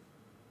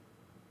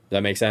 Does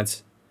that make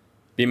sense?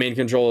 B main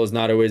control is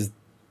not always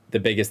the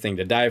biggest thing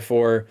to die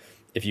for.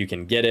 If you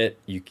can get it,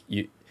 you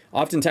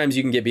oftentimes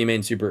you can get B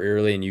main super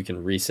early and you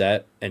can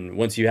reset. And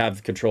once you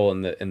have control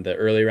in the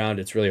early round,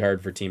 it's really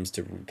hard for teams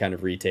to kind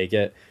of retake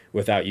it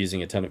without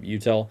using a ton of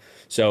util.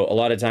 So a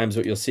lot of times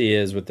what you'll see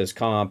is with this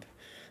comp,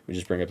 we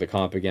just bring up the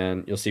comp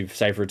again, you'll see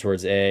Cypher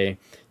towards A,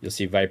 you'll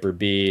see Viper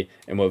B,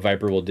 and what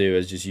Viper will do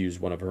is just use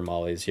one of her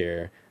mollies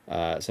here.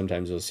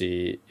 Sometimes you'll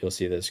see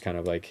this kind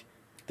of like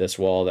this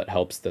wall that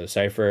helps the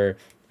Cypher,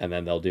 and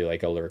then they'll do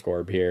like a lurk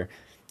orb here.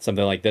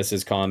 Something like this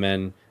is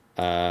common.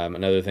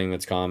 Another thing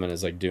that's common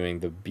is like doing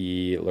the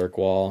B lurk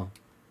wall,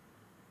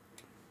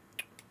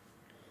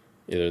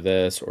 either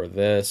this or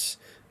this,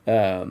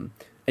 and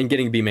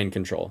getting B main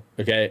control.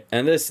 Okay,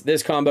 and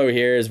this combo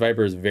here is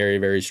Viper is very,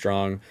 very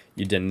strong.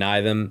 You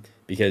deny them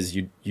because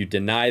you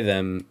deny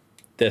them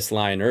this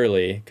line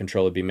early,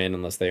 control would be main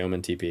unless they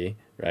omen TP,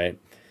 right?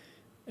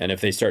 And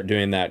if they start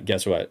doing that,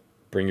 guess what?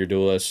 Bring your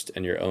duelist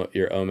and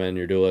your omen,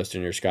 your duelist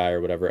and your sky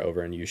or whatever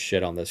over, and you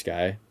shit on this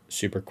guy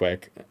super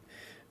quick.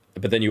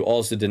 But then you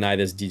also deny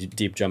this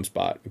deep jump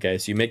spot, okay?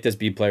 So you make this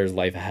B player's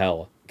life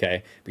hell,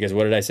 okay? Because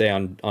what did I say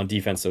on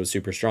defense that was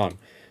super strong?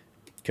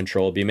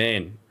 Control B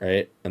main,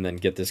 right? And then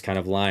get this kind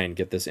of line,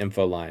 get this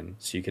info line,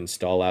 so you can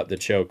stall out the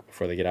choke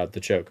before they get out the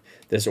choke.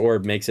 This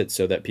orb makes it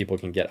so that people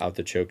can get out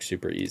the choke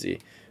super easy,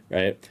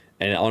 right?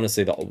 And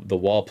honestly, the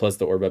wall plus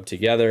the orb up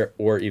together,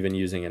 or even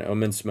using an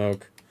omen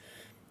smoke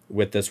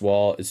with this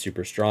wall is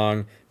super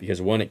strong,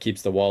 because one, it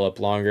keeps the wall up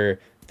longer,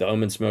 the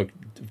omen smoke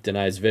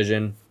denies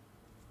vision,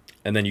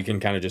 and then you can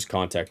kind of just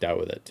contact out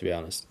with it, to be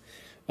honest.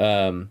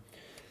 But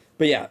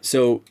yeah,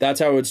 so that's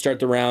how I would start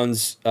the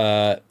rounds,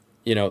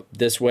 you know,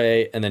 this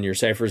way, and then your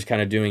Cypher's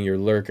kind of doing your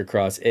lurk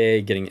across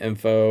A, getting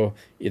info,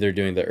 either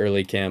doing the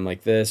early cam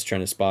like this,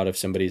 trying to spot if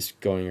somebody's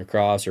going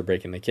across or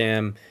breaking the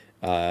cam,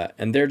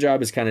 and their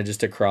job is kind of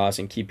just to cross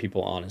and keep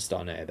people honest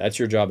on A. That's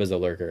your job as a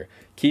lurker.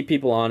 Keep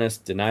people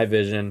honest, deny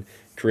vision,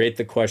 create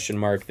the question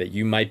mark that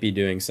you might be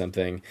doing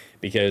something,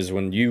 because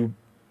when you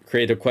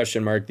create a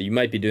question mark that you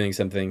might be doing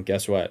something,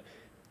 guess what?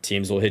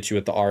 Teams will hit you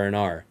with the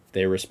R&R.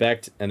 They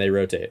respect and they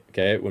rotate,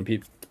 okay? When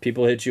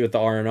people hit you with the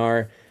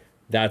R&R,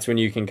 that's when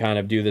you can kind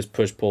of do this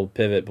push, pull,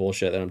 pivot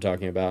bullshit that I'm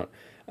talking about.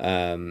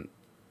 And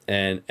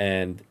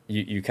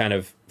you kind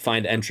of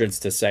find entrance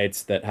to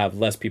sites that have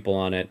less people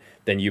on it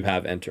than you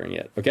have entering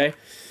it, okay?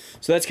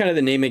 So that's kind of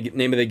the name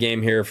of the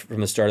game here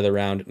from the start of the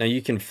round. Now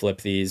you can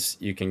flip these.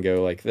 You can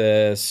go like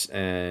this,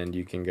 and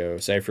you can go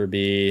Cypher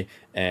B,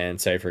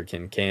 and Cypher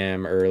can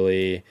cam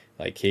early,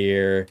 like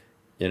here,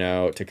 you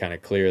know, to kind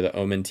of clear the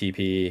omen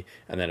TP.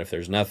 And then if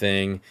there's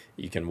nothing,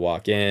 you can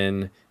walk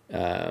in.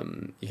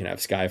 You can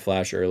have Sky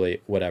Flash early,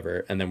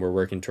 whatever, and then we're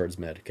working towards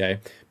mid, okay?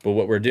 But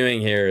what we're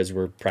doing here is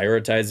we're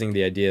prioritizing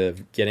the idea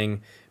of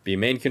getting B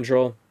main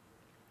control.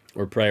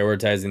 We're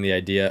prioritizing the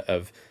idea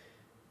of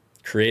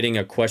creating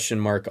a question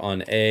mark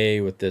on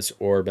A with this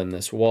orb and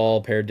this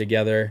wall paired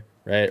together,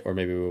 right? Or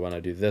maybe we want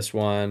to do this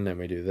one and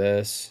we do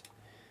this,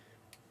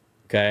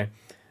 okay?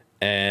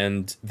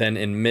 And then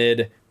in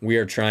mid, we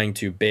are trying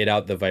to bait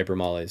out the Viper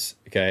mollies,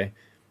 okay?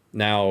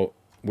 Now,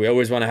 we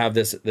always want to have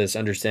this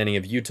understanding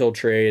of util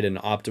trade and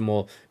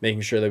optimal,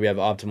 making sure that we have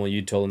optimal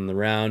util in the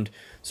round.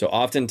 So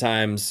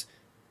oftentimes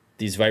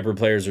these Viper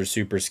players are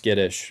super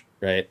skittish,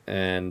 right?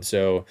 And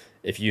so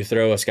if you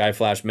throw a Sky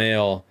Flash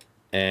Mail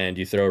and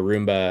you throw a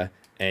Roomba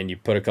and you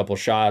put a couple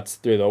shots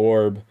through the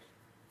orb,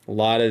 a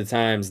lot of the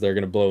times they're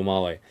going to blow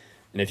molly.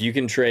 And if you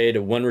can trade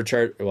one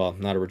well,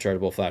 not a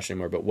rechargeable flash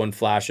anymore, but one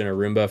flash and a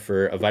Roomba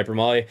for a Viper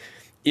molly,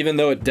 even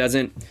though it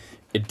doesn't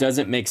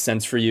make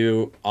sense for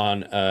you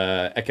on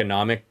an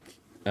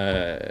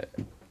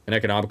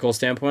economical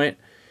standpoint,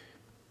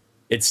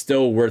 it's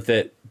still worth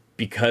it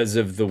because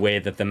of the way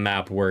that the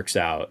map works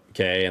out,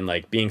 okay? And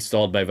like being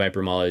stalled by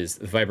Viper mollies,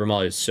 the Viper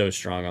molly is so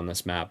strong on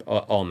this map,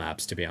 all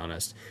maps to be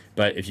honest.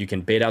 But if you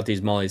can bait out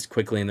these mollies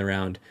quickly in the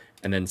round,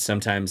 and then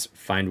sometimes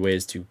find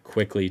ways to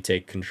quickly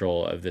take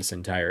control of this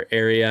entire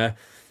area,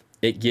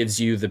 it gives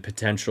you the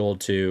potential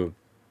to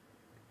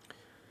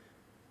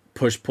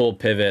push, pull,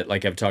 pivot,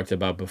 like I've talked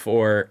about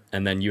before,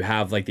 and then you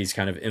have like these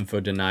kind of info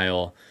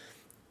denial.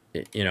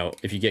 You know,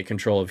 if you get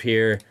control of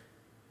here,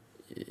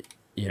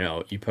 you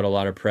know, you put a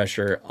lot of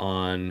pressure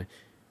on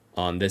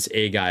this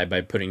A guy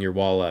by putting your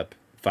wall up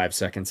 5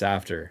 seconds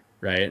after,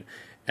 right?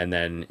 And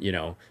then, you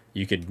know,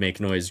 you could make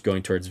noise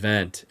going towards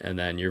vent, and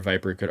then your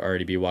Viper could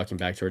already be walking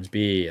back towards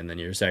B, and then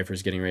your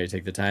Cypher's getting ready to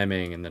take the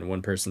timing, and then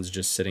one person's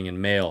just sitting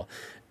in mail.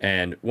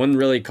 And one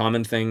really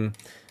common thing,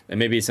 and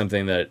maybe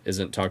something that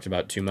isn't talked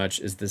about too much,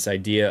 is this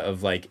idea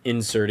of like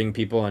inserting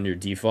people on your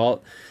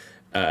default,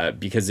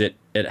 because it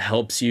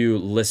helps you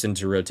listen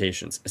to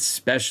rotations,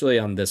 especially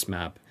on this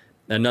map.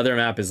 Another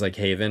map is like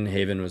Haven.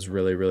 Haven was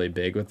really, really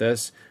big with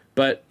this,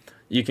 but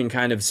you can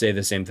kind of say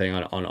the same thing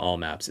on all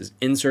maps, is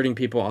inserting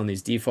people on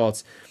these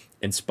defaults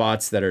in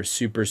spots that are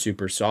super,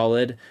 super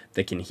solid,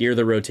 that can hear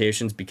the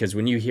rotations, because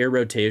when you hear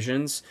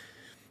rotations,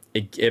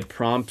 it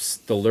prompts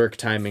the lurk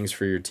timings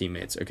for your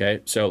teammates,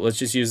 okay? So let's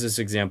just use this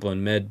example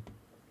in mid.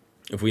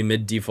 If we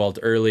mid default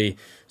early,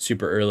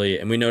 super early,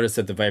 and we notice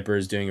that the Viper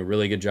is doing a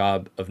really good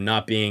job of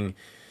not being,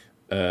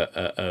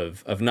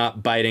 of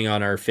not biting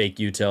on our fake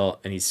util,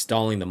 and he's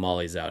stalling the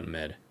mollies out in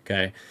mid,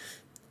 okay?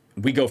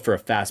 We go for a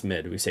fast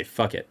mid. We say,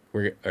 fuck it.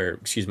 Or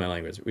excuse my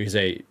language. We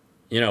say,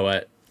 you know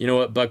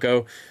what,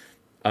 bucko?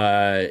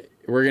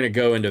 We're going to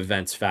go into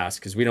vents fast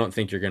because we don't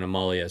think you're going to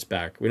molly us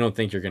back. We don't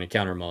think you're going to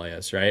counter molly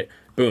us, right?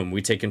 Boom,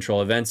 we take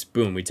control of vents.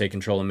 Boom, we take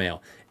control of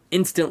mail.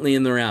 Instantly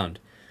in the round,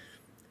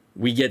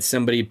 we get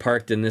somebody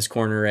parked in this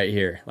corner right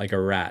here, like a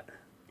rat,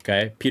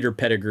 okay? Peter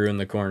Pettigrew in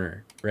the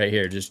corner, right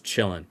here, just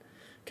chilling,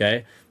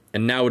 okay?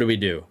 And now what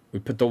do? We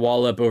put the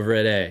wall up over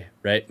at A,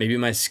 right? Maybe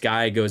my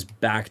Sky goes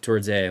back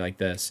towards A like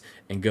this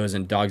and goes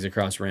and dogs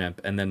across ramp,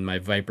 and then my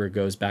Viper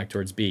goes back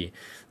towards B.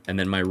 And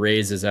then my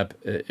Raze is up,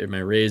 my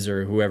Raze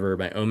or whoever,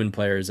 my Omen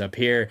player is up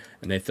here,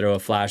 and they throw a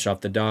flash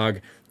off the dog,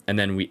 and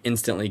then we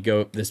instantly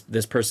go,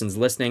 this person's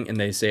listening, and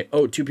they say,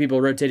 oh, 2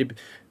 people rotated,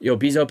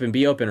 B's open,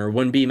 B open, or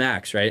 1B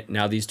max, right?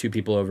 Now these 2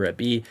 people over at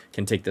B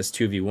can take this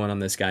 2v1 on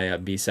this guy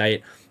at B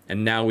site,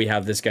 and now we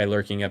have this guy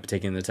lurking up,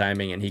 taking the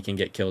timing, and he can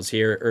get kills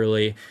here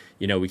early.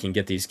 We can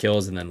get these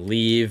kills and then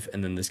leave,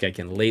 and then this guy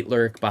can late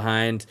lurk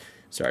behind.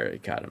 Sorry,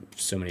 God, I'm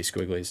so many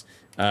squigglies.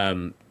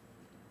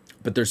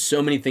 But there's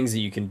so many things that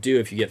you can do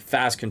if you get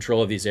fast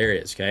control of these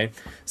areas, okay?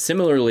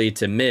 Similarly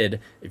to mid,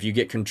 if you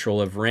get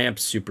control of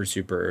ramps super,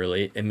 super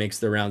early, it makes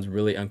the rounds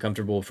really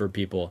uncomfortable for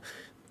people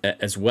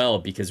as well,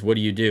 because what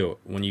do?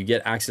 When you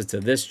get access to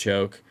this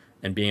choke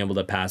and being able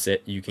to pass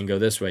it, you can go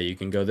this way, you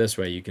can go this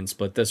way, you can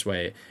split this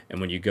way.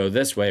 And when you go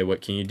this way,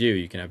 what can you do?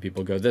 You can have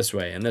people go this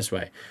way and this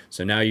way.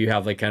 So now you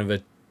have like kind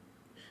of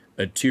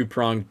a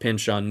 2-pronged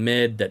pinch on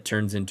mid that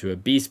turns into a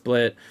B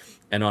split.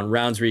 And on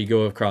rounds where you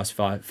go across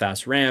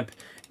fast ramp,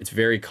 it's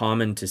very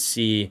common to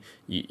see,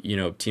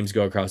 teams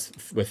go across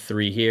with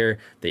 3 here.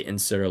 They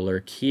insert a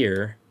lurk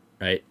here,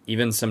 right?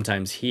 Even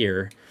sometimes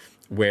here,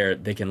 where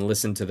they can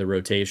listen to the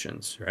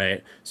rotations,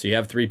 right? So you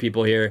have 3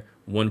 people here,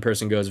 1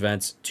 person goes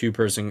vents, 2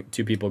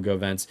 people go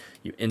vents.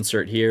 You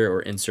insert here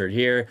or insert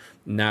here.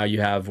 Now you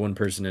have 1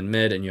 person in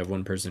mid and you have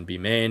 1 person B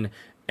main,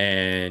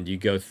 and you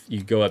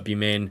go up B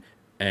main,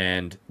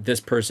 and this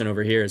person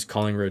over here is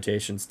calling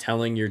rotations,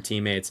 telling your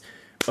teammates,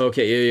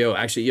 okay,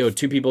 actually,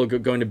 2 people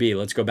going to B,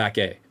 let's go back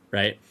A,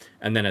 right?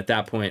 And then at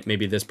that point,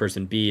 maybe this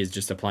person B is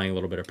just applying a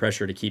little bit of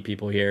pressure to keep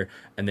people here,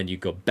 and then you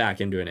go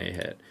back into an A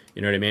hit.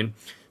 You know what I mean?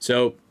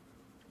 So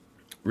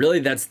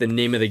really, that's the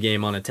name of the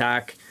game on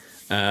attack,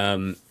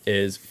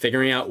 is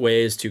figuring out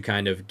ways to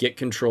kind of get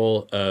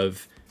control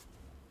of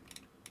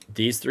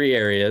these 3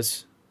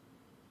 areas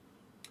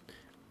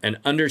and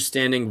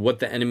understanding what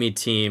the enemy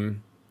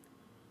team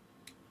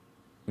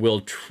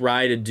will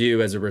try to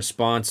do as a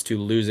response to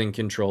losing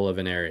control of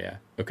an area.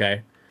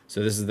 Okay,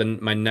 so this is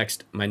my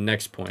next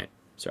point.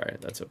 Sorry,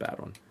 that's a bad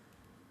one.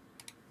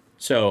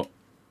 So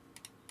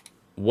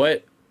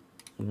what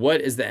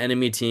is the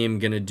enemy team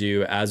gonna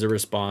do as a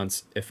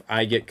response if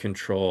I get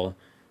control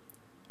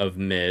of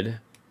mid?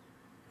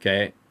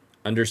 Okay,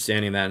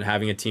 understanding that and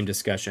having a team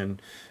discussion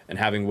and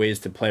having ways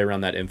to play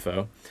around that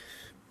info,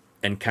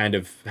 and kind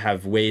of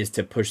have ways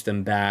to push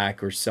them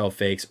back or sell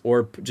fakes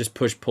or just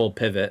push, pull,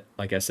 pivot,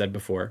 like I said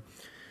before.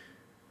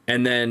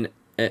 And then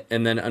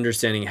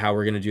understanding how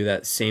we're going to do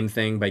that same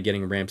thing by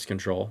getting ramps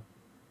control.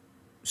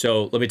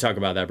 So let me talk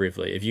about that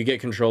briefly. If you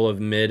get control of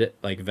mid,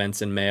 like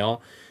vents and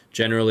mail,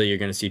 generally you're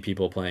going to see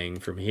people playing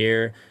from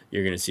here.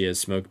 You're going to see a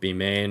smoke B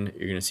main.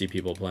 You're going to see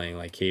people playing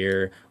like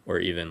here, or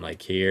even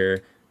like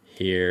here,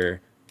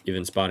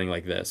 even spotting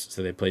like this.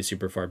 So they play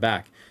super far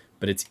back.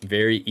 But it's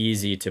very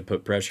easy to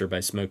put pressure by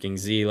smoking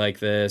Z like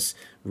this,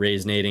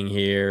 raise nading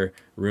here,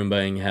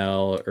 Roombaing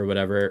hell, or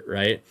whatever,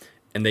 right?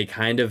 And they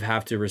kind of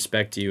have to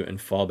respect you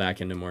and fall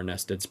back into more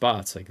nested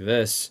spots like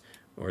this,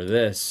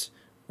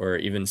 or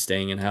even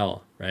staying in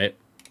hell, right?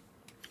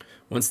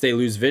 Once they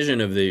lose vision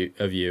of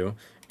you,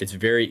 it's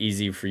very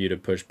easy for you to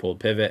push, pull,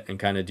 pivot, and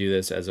kind of do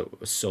this as a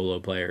solo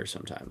player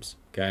sometimes,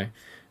 okay?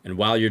 And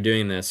while you're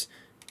doing this,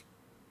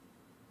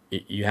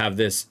 you have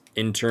this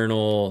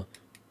internal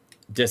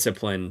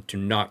discipline to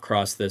not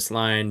cross this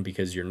line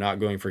because you're not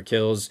going for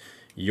kills.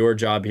 Your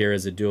job here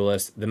as a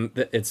duelist,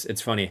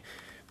 it's funny.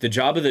 The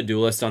job of the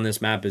duelist on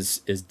this map is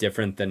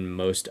different than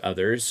most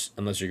others,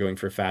 unless you're going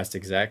for fast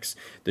execs.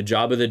 The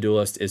job of the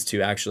duelist is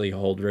to actually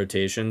hold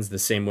rotations the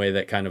same way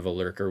that kind of a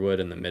lurker would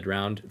in the mid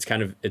round. It's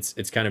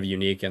kind of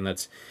unique, and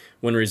that's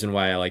one reason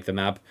why I like the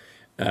map.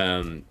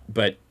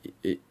 But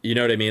you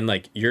know what I mean?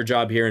 Like, your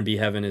job here in B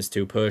Heaven is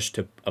to push,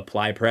 to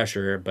apply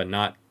pressure, but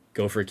not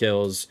go for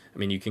kills. I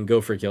mean, you can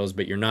go for kills,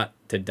 but you're not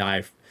to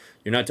die.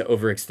 You're not to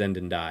overextend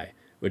and die,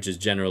 which is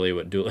generally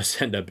what duelists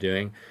end up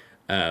doing.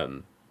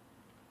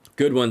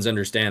 Good ones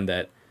understand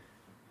that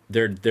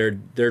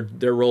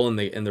their role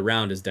in the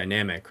round is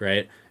dynamic,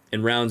 right?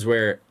 In rounds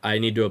where I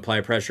need to apply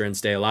pressure and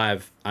stay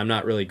alive, I'm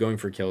not really going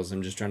for kills.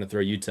 I'm just trying to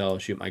throw util,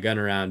 shoot my gun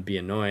around, be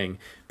annoying,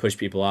 push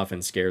people off,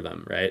 and scare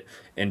them, right?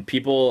 And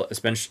people,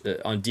 especially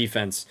on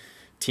defense,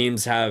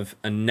 teams have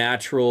a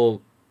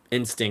natural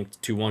instinct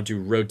to want to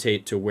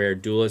rotate to where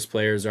duelist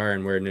players are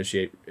and where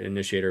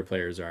initiator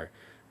players are,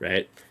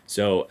 right?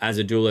 So as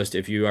a duelist,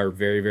 if you are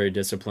very, very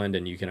disciplined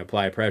and you can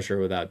apply pressure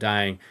without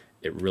dying,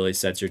 it really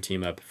sets your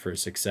team up for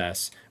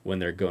success when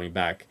they're going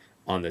back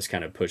on this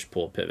kind of push,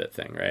 pull, pivot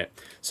thing, right?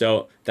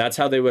 So that's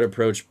how they would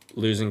approach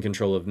losing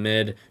control of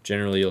mid.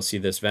 Generally, you'll see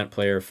this vent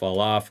player fall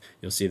off.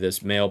 You'll see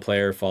this male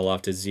player fall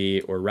off to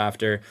Z or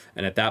Rafter.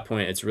 And at that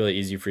point, it's really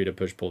easy for you to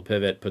push, pull,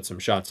 pivot, put some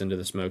shots into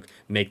the smoke,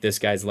 make this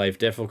guy's life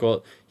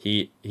difficult.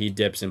 He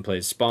dips and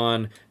plays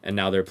spawn, and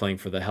now they're playing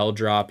for the hell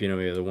drop. You know,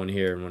 maybe the one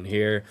here and one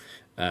here.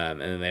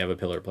 And then they have a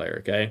pillar player,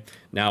 okay?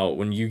 Now,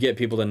 when you get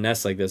people to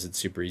nest like this, it's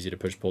super easy to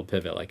push, pull,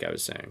 pivot, like I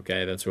was saying,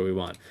 okay? That's what we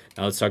want.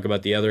 Now, let's talk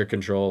about the other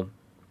control.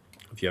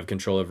 If you have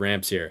control of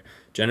ramps here,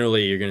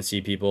 generally you're going to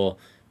see people,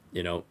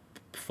 you know,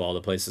 fall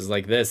to places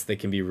like this that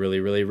can be really,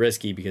 really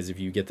risky, because if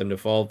you get them to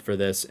fall for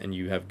this and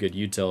you have good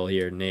util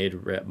here,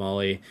 nade,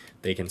 molly,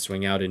 they can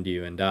swing out into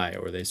you and die,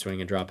 or they swing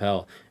and drop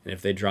hell. And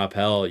if they drop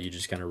hell, you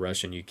just kind of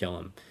rush and you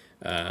kill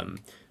them.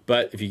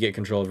 But if you get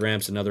control of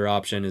ramps, another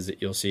option is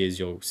that you'll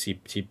see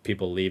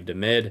people leave to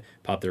mid,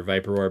 pop their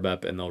Viper Orb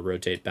up, and they'll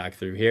rotate back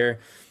through here.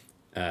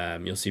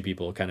 You'll see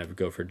people kind of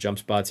go for jump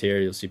spots here.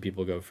 You'll see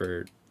people go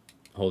for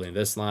holding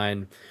this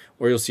line,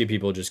 or you'll see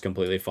people just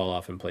completely fall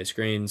off and play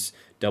screens,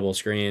 double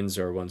screens,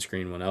 or one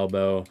screen, one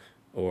elbow,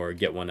 or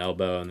get one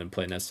elbow and then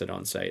play nested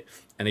on site.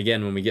 And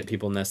again, when we get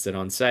people nested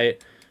on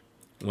site,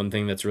 one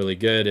thing that's really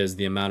good is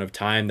the amount of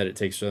time that it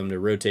takes for them to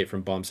rotate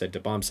from bomb site to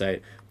bomb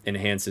site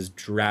enhances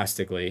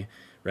drastically,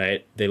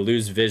 right? They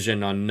lose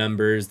vision on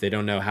numbers. They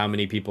don't know how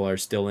many people are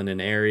still in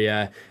an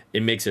area.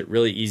 It makes it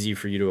really easy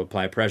for you to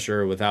apply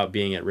pressure without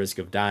being at risk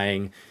of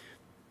dying.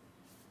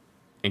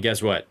 And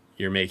guess what?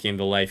 You're making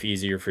the life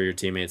easier for your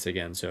teammates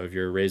again. So if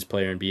you're a raised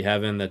player in B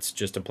Heaven that's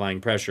just applying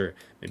pressure,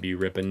 maybe you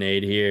rip a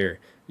nade here,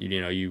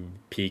 you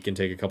peek and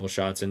take a couple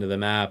shots into the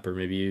map, or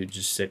maybe you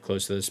just sit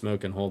close to the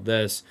smoke and hold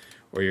this,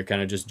 or you're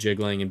kind of just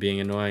jiggling and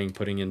being annoying,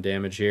 putting in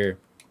damage here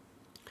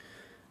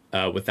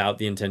without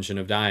the intention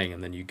of dying.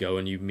 And then you go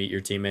and you meet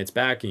your teammates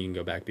back, and you can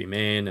go back B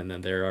main, and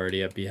then they're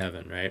already at B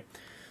Heaven, right?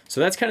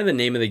 So that's kind of the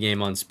name of the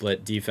game on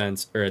Split,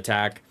 defense or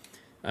attack.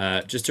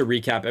 Just to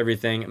recap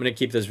everything, I'm going to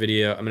keep this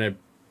video, I'm going to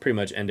pretty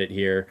much end it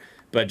here,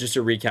 but just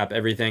to recap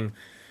everything,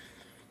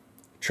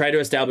 try to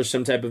establish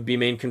some type of B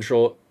main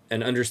control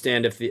and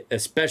understand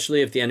especially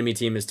if the enemy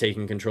team is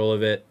taking control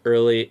of it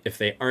early. If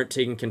they aren't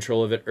taking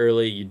control of it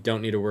early, you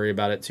don't need to worry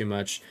about it too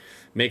much.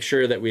 Make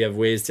sure that we have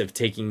ways of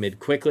taking mid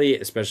quickly,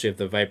 especially if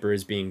the Viper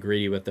is being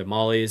greedy with the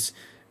mollies.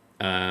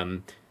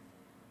 And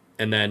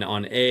then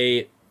on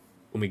A,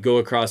 when we go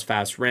across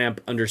fast ramp,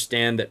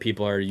 understand that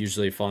people are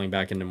usually falling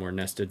back into more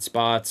nested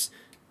spots.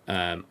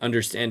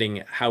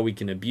 Understanding how we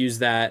can abuse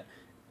that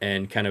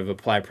and kind of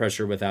apply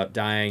pressure without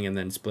dying, and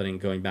then splitting,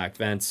 going back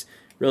vents.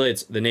 Really,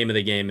 it's the name of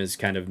the game is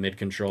kind of mid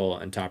control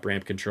and top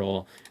ramp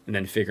control, and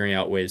then figuring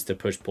out ways to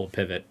push, pull,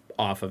 pivot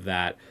off of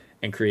that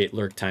and create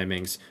lurk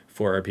timings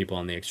for our people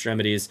on the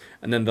extremities.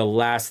 And then the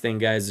last thing,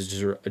 guys,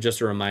 is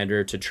just a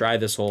reminder to try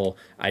this whole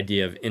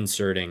idea of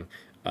inserting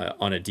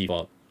on a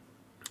default.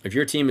 If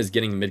your team is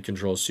getting mid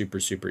control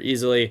super, super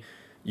easily,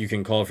 you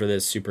can call for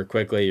this super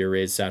quickly. Your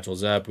raise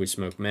satchels up, we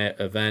smoke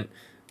a vent,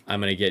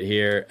 I'm going to get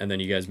here, and then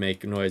you guys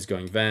make noise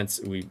going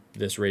vents.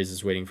 This raise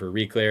is waiting for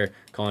reclear,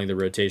 calling the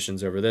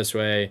rotations over this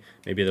way.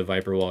 Maybe the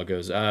Viper wall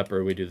goes up,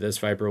 or we do this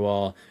Viper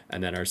wall,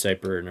 and then our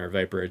Cyper and our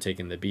Viper are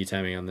taking the B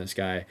timing on this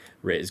guy.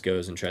 Raise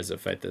goes and tries to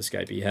fight this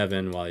guy B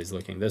Heaven while he's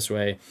looking this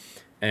way.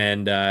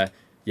 And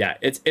yeah,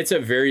 it's a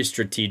very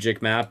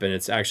strategic map, and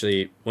it's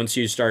actually, once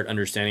you start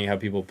understanding how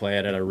people play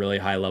it at a really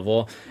high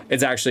level,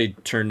 it's actually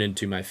turned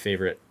into my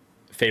favorite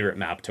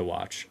map to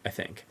watch, I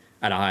think,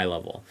 at a high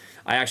level.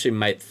 I actually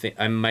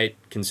might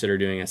consider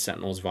doing a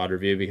Sentinels VOD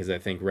review, because I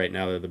think right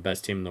now they're the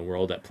best team in the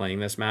world at playing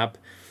this map.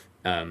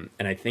 And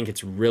I think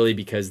it's really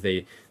because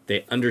they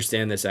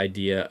understand this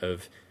idea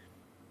of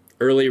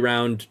early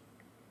round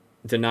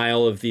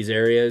denial of these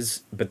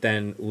areas, but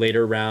then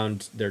later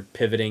round they're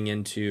pivoting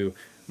into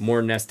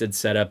more nested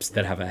setups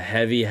that have a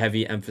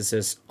heavy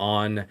emphasis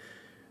on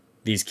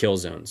these kill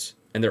zones.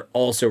 And they're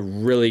also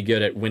really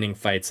good at winning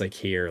fights like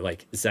here.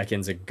 Like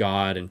Zekin's a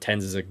god and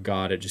Tens is a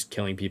god at just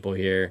killing people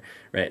here,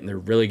 right? And they're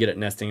really good at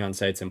nesting on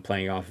sites and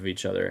playing off of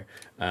each other.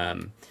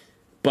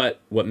 But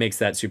what makes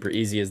that super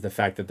easy is the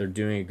fact that they're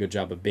doing a good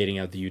job of baiting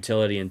out the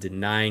utility and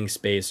denying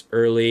space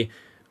early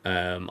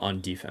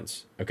on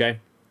defense, okay?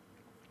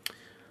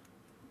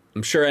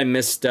 I'm sure I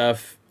missed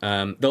stuff.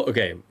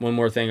 Okay, one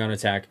more thing on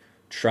attack.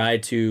 Try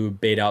to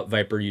bait out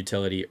Viper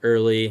utility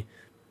early.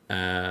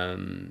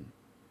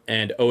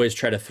 And always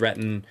try to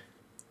threaten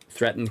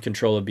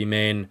control of B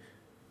main.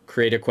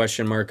 Create a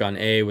question mark on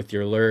A with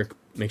your lurk.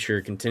 Make sure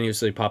you're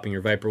continuously popping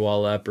your Viper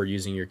wall up or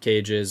using your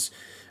cages.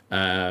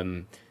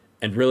 And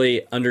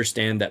really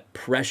understand that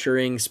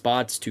pressuring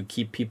spots to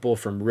keep people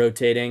from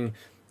rotating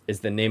is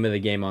the name of the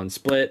game on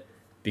Split.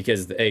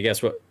 Because, hey,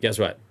 guess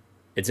what?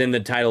 It's in the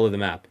title of the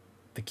map.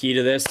 The key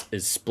to this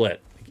is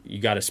split.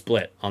 You got to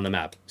split on the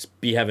map.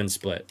 B Heaven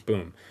split.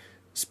 Boom.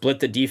 Split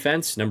the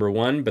defense, number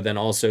one, but then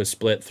also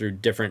split through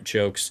different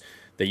chokes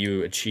that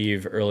you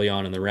achieve early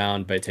on in the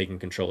round by taking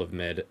control of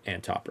mid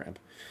and top ramp.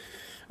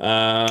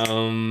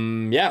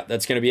 Yeah,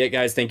 that's going to be it,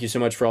 guys. Thank you so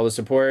much for all the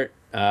support.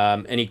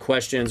 Any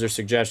questions or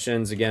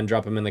suggestions, again,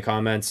 drop them in the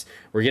comments.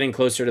 We're getting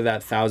closer to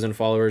that 1,000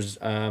 followers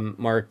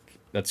mark.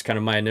 That's kind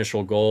of my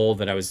initial goal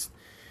that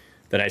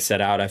I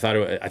set out. I thought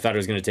it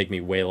was going to take me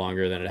way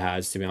longer than it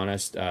has, to be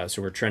honest.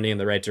 So we're trending in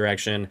the right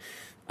direction.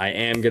 I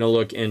am going to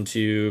look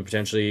into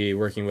potentially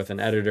working with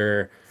an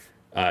editor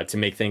to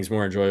make things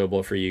more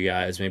enjoyable for you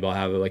guys. Maybe I'll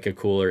have like a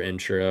cooler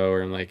intro,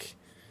 or I'm like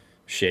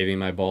shaving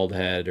my bald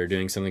head or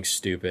doing something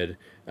stupid.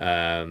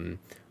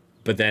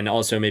 But then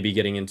also maybe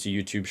getting into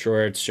YouTube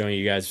shorts, showing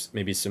you guys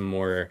maybe some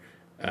more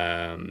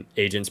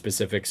agent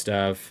specific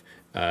stuff,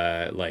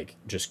 like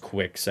just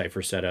quick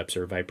Cypher setups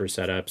or Viper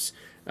setups.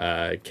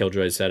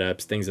 killjoy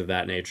setups, things of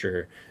that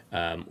nature,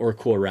 or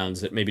cool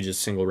rounds that maybe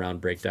just single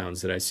round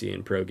breakdowns that I see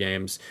in pro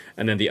games.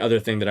 And then the other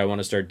thing that I want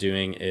to start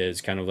doing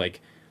is kind of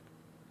like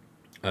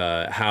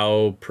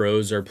how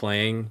pros are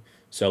playing.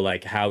 So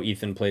like how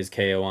Ethan plays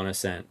KO on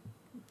Ascent,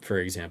 for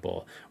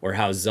example, or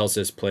how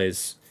Zelsis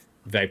plays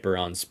Viper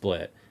on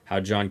Split, how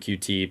John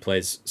QT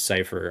plays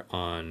Cypher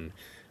on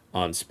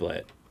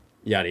Split,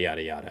 yada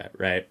yada yada,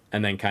 right?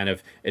 And then kind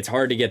of it's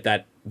hard to get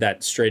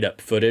that straight up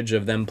footage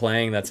of them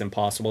playing. That's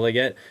impossible to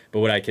get.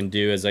 But what I can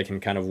do is I can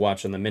kind of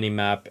watch on the mini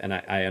map, and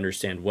I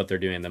understand what they're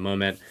doing in the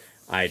moment.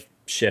 I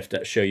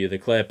show you the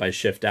clip, I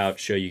shift out,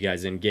 show you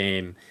guys in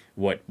game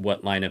what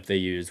lineup they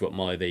use, what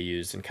molly they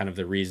use, and kind of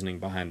the reasoning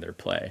behind their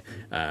play,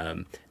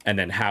 and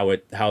then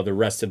how the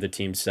rest of the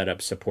team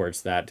setup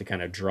supports that to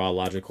kind of draw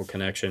logical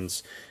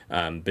connections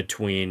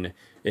between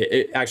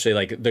actually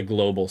like the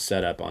global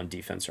setup on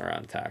defense or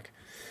on attack.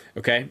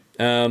 Okay.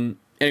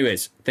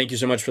 Anyways, thank you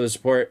so much for the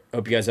support.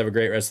 Hope you guys have a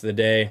great rest of the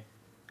day.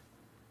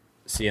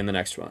 See you in the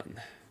next one.